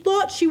 She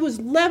thought she was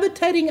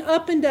levitating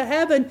up into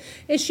heaven,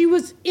 and she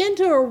was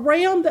into a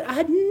realm that I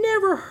had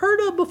never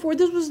heard of before.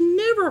 This was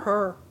never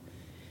her.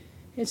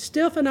 And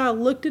Steph and I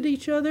looked at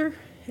each other,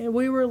 and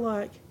we were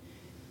like,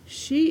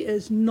 she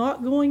is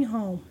not going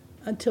home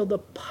until the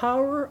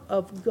power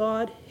of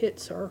God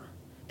hits her.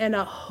 And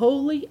a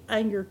holy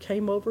anger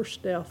came over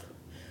Steph,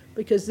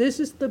 because this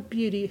is the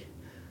beauty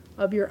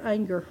of your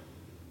anger.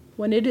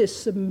 When it is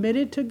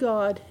submitted to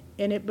God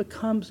and it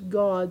becomes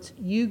God's,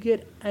 you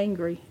get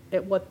angry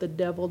at what the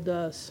devil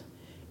does.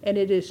 And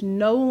it is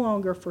no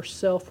longer for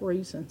self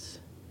reasons.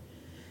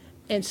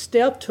 And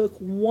Steph took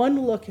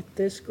one look at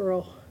this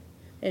girl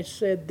and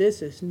said,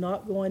 this is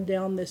not going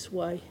down this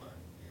way.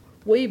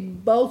 We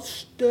both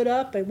stood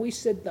up and we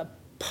said, the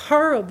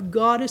power of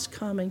God is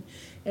coming.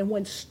 And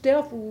when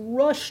Steph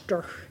rushed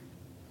her,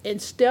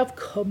 and Steph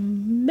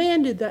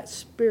commanded that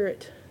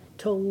spirit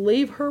to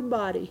leave her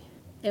body,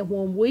 and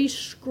when we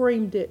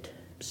screamed it,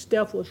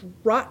 Steph was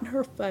right in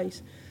her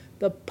face.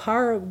 The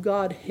power of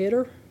God hit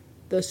her,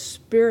 the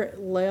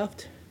spirit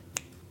left,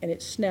 and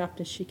it snapped,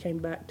 and she came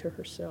back to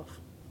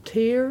herself.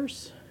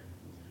 Tears,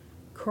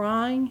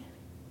 crying.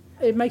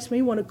 It makes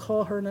me want to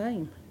call her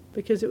name,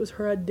 because it was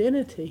her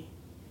identity.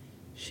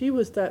 She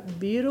was that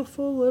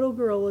beautiful little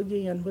girl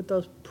again with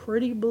those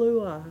pretty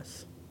blue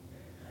eyes.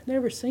 I've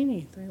never seen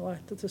anything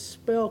like that, the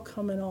spell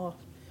coming off.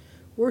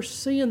 We're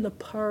seeing the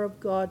power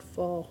of God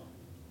fall.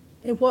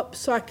 And what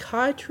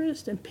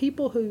psychiatrists and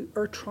people who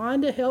are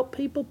trying to help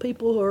people,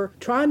 people who are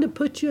trying to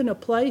put you in a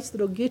place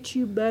that'll get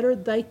you better,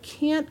 they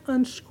can't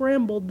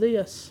unscramble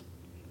this,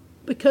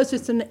 because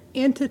it's an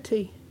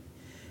entity.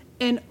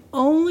 And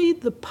only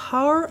the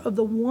power of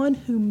the one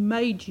who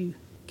made you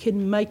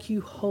can make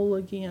you whole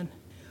again.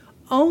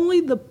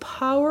 Only the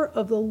power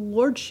of the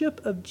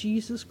Lordship of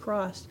Jesus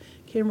Christ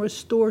can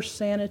restore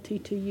sanity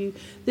to you.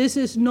 This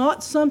is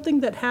not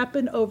something that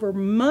happened over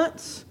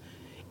months.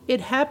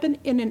 It happened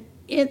in an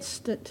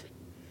instant.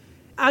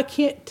 I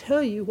can't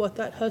tell you what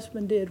that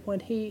husband did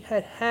when he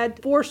had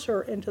to force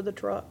her into the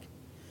truck,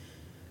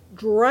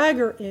 drag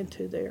her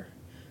into there,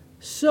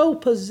 so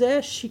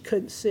possessed she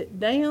couldn't sit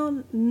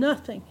down,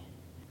 nothing.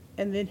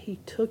 And then he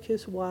took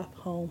his wife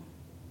home,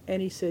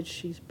 and he said,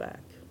 she's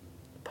back.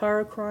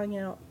 Power of crying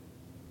out.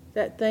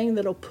 That thing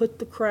that'll put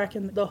the crack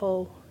in the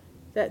hole.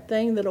 That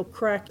thing that'll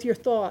crack your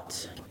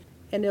thoughts.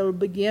 And it'll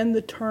begin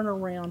the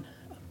turnaround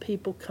of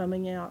people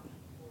coming out.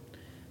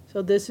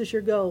 So this is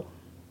your goal.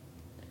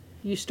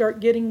 You start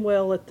getting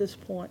well at this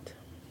point.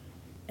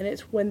 And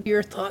it's when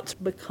your thoughts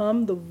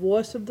become the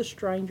voice of the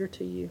stranger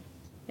to you.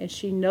 And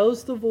she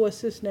knows the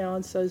voices now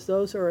and says,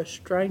 those are a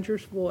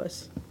stranger's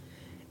voice.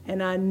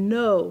 And I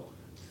know,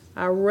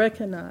 I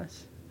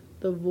recognize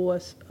the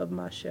voice of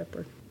my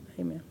shepherd.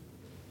 Amen.